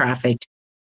homeless and trafficked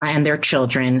and their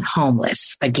children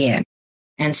homeless again.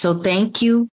 And so thank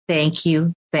you, thank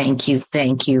you, thank you,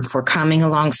 thank you for coming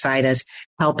alongside us,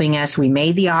 helping us. We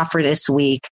made the offer this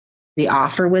week. The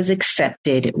offer was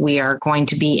accepted. We are going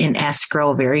to be in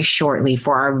escrow very shortly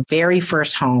for our very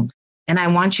first home. And I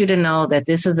want you to know that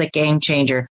this is a game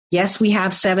changer. Yes, we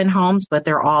have 7 homes, but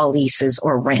they're all leases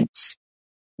or rents,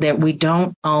 that we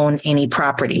don't own any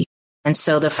property. And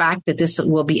so the fact that this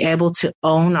will be able to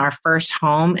own our first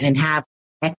home and have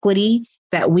equity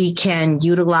that we can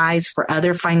utilize for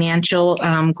other financial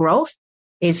growth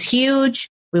is huge.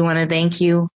 We want to thank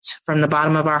you from the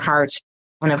bottom of our hearts.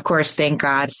 And of course, thank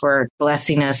God for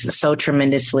blessing us so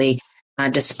tremendously,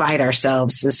 despite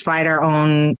ourselves, despite our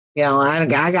own, I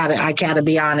gotta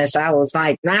be honest. I was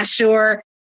like, not sure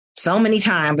so many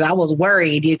times. I was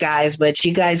worried, you guys, but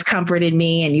you guys comforted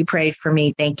me and you prayed for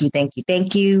me. Thank you. Thank you.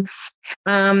 Thank you.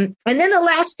 And then the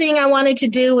last thing I wanted to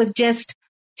do was just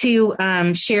to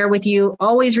share with you.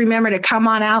 Always remember to come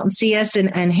on out and see us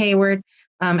in Hayward.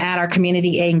 At our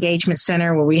Community Engagement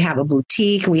Center, where we have a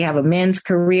boutique, we have a men's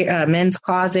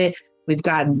closet, we've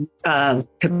got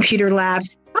computer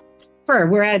labs.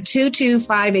 We're at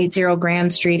 22580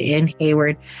 Grand Street in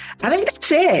Hayward. I think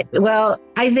that's it. Well,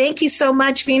 I thank you so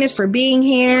much, Venus, for being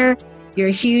here. You're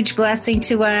a huge blessing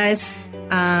to us.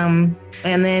 And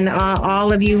then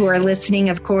all of you who are listening,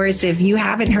 of course, if you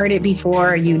haven't heard it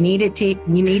before, you need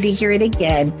to hear it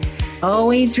again.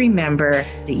 Always remember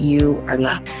that you are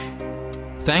loved.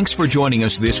 Thanks for joining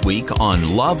us this week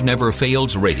on Love Never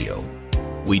Fails Radio.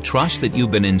 We trust that you've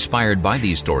been inspired by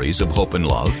these stories of hope and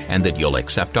love, and that you'll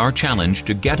accept our challenge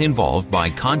to get involved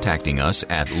by contacting us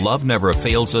at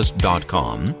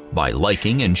loveneverfailsus.com, by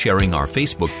liking and sharing our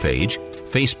Facebook page,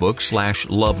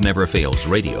 Facebook/Love Never Fails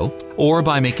Radio, or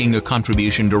by making a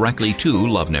contribution directly to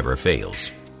Love Never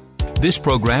Fails. This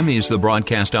program is the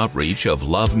broadcast outreach of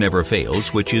Love Never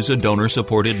Fails, which is a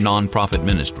donor-supported nonprofit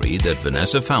ministry that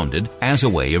Vanessa founded as a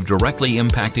way of directly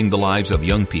impacting the lives of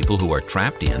young people who are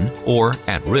trapped in or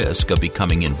at risk of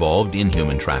becoming involved in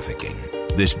human trafficking.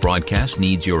 This broadcast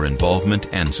needs your involvement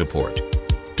and support.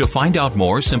 To find out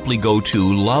more, simply go to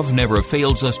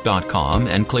loveneverfailsus.com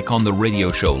and click on the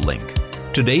radio show link.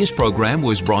 Today's program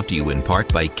was brought to you in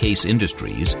part by Case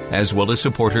Industries, as well as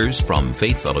supporters from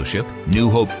Faith Fellowship, New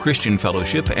Hope Christian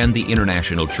Fellowship, and the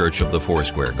International Church of the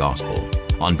Foursquare Gospel.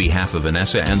 On behalf of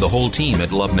Vanessa and the whole team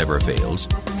at Love Never Fails,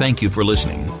 thank you for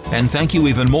listening. And thank you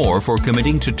even more for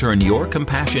committing to turn your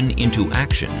compassion into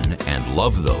action and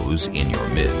love those in your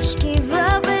midst. Give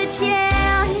love a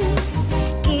chance.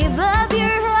 Give up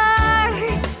your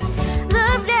heart.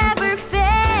 Love never fails.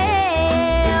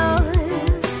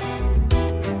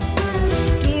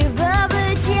 Give up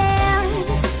a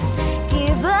chance.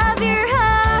 Give up your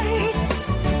heart.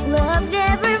 Love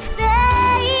never fails.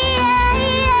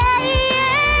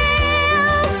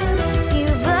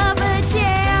 Give up a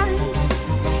chance.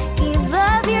 Give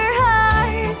up your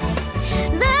heart.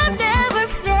 Love never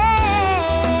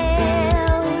fails.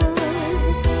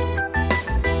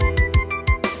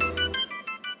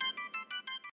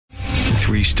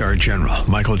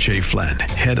 Michael J. Flynn,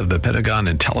 head of the Pentagon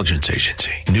Intelligence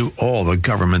Agency, knew all the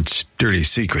government's dirty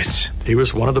secrets. He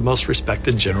was one of the most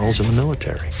respected generals in the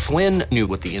military. Flynn knew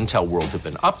what the intel world had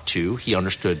been up to. He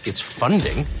understood its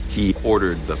funding. He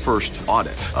ordered the first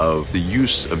audit of the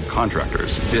use of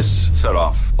contractors. This set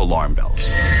off alarm bells.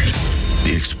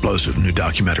 The explosive new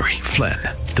documentary, Flynn,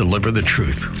 Deliver the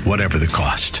Truth, Whatever the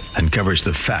Cost, uncovers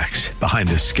the facts behind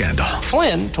this scandal.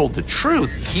 Flynn told the truth.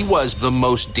 He was the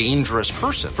most dangerous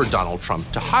person for Donald Trump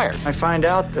to hire. I find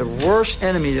out the worst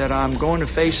enemy that I'm going to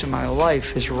face in my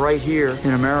life is right here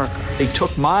in America. They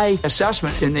took my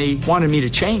assessment and they wanted me to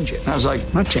change it. And I was like,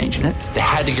 I'm not changing it. They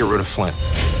had to get rid of Flynn.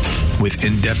 With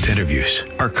in-depth interviews,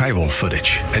 archival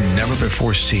footage, and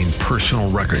never-before-seen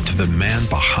personal records of the man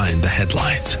behind the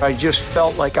headlines. I just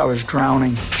felt like I was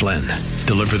drowning. Flynn,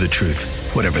 Deliver the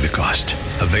Truth, Whatever the Cost.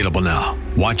 Available now.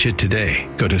 Watch it today.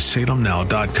 Go to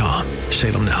salemnow.com.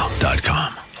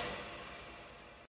 salemnow.com.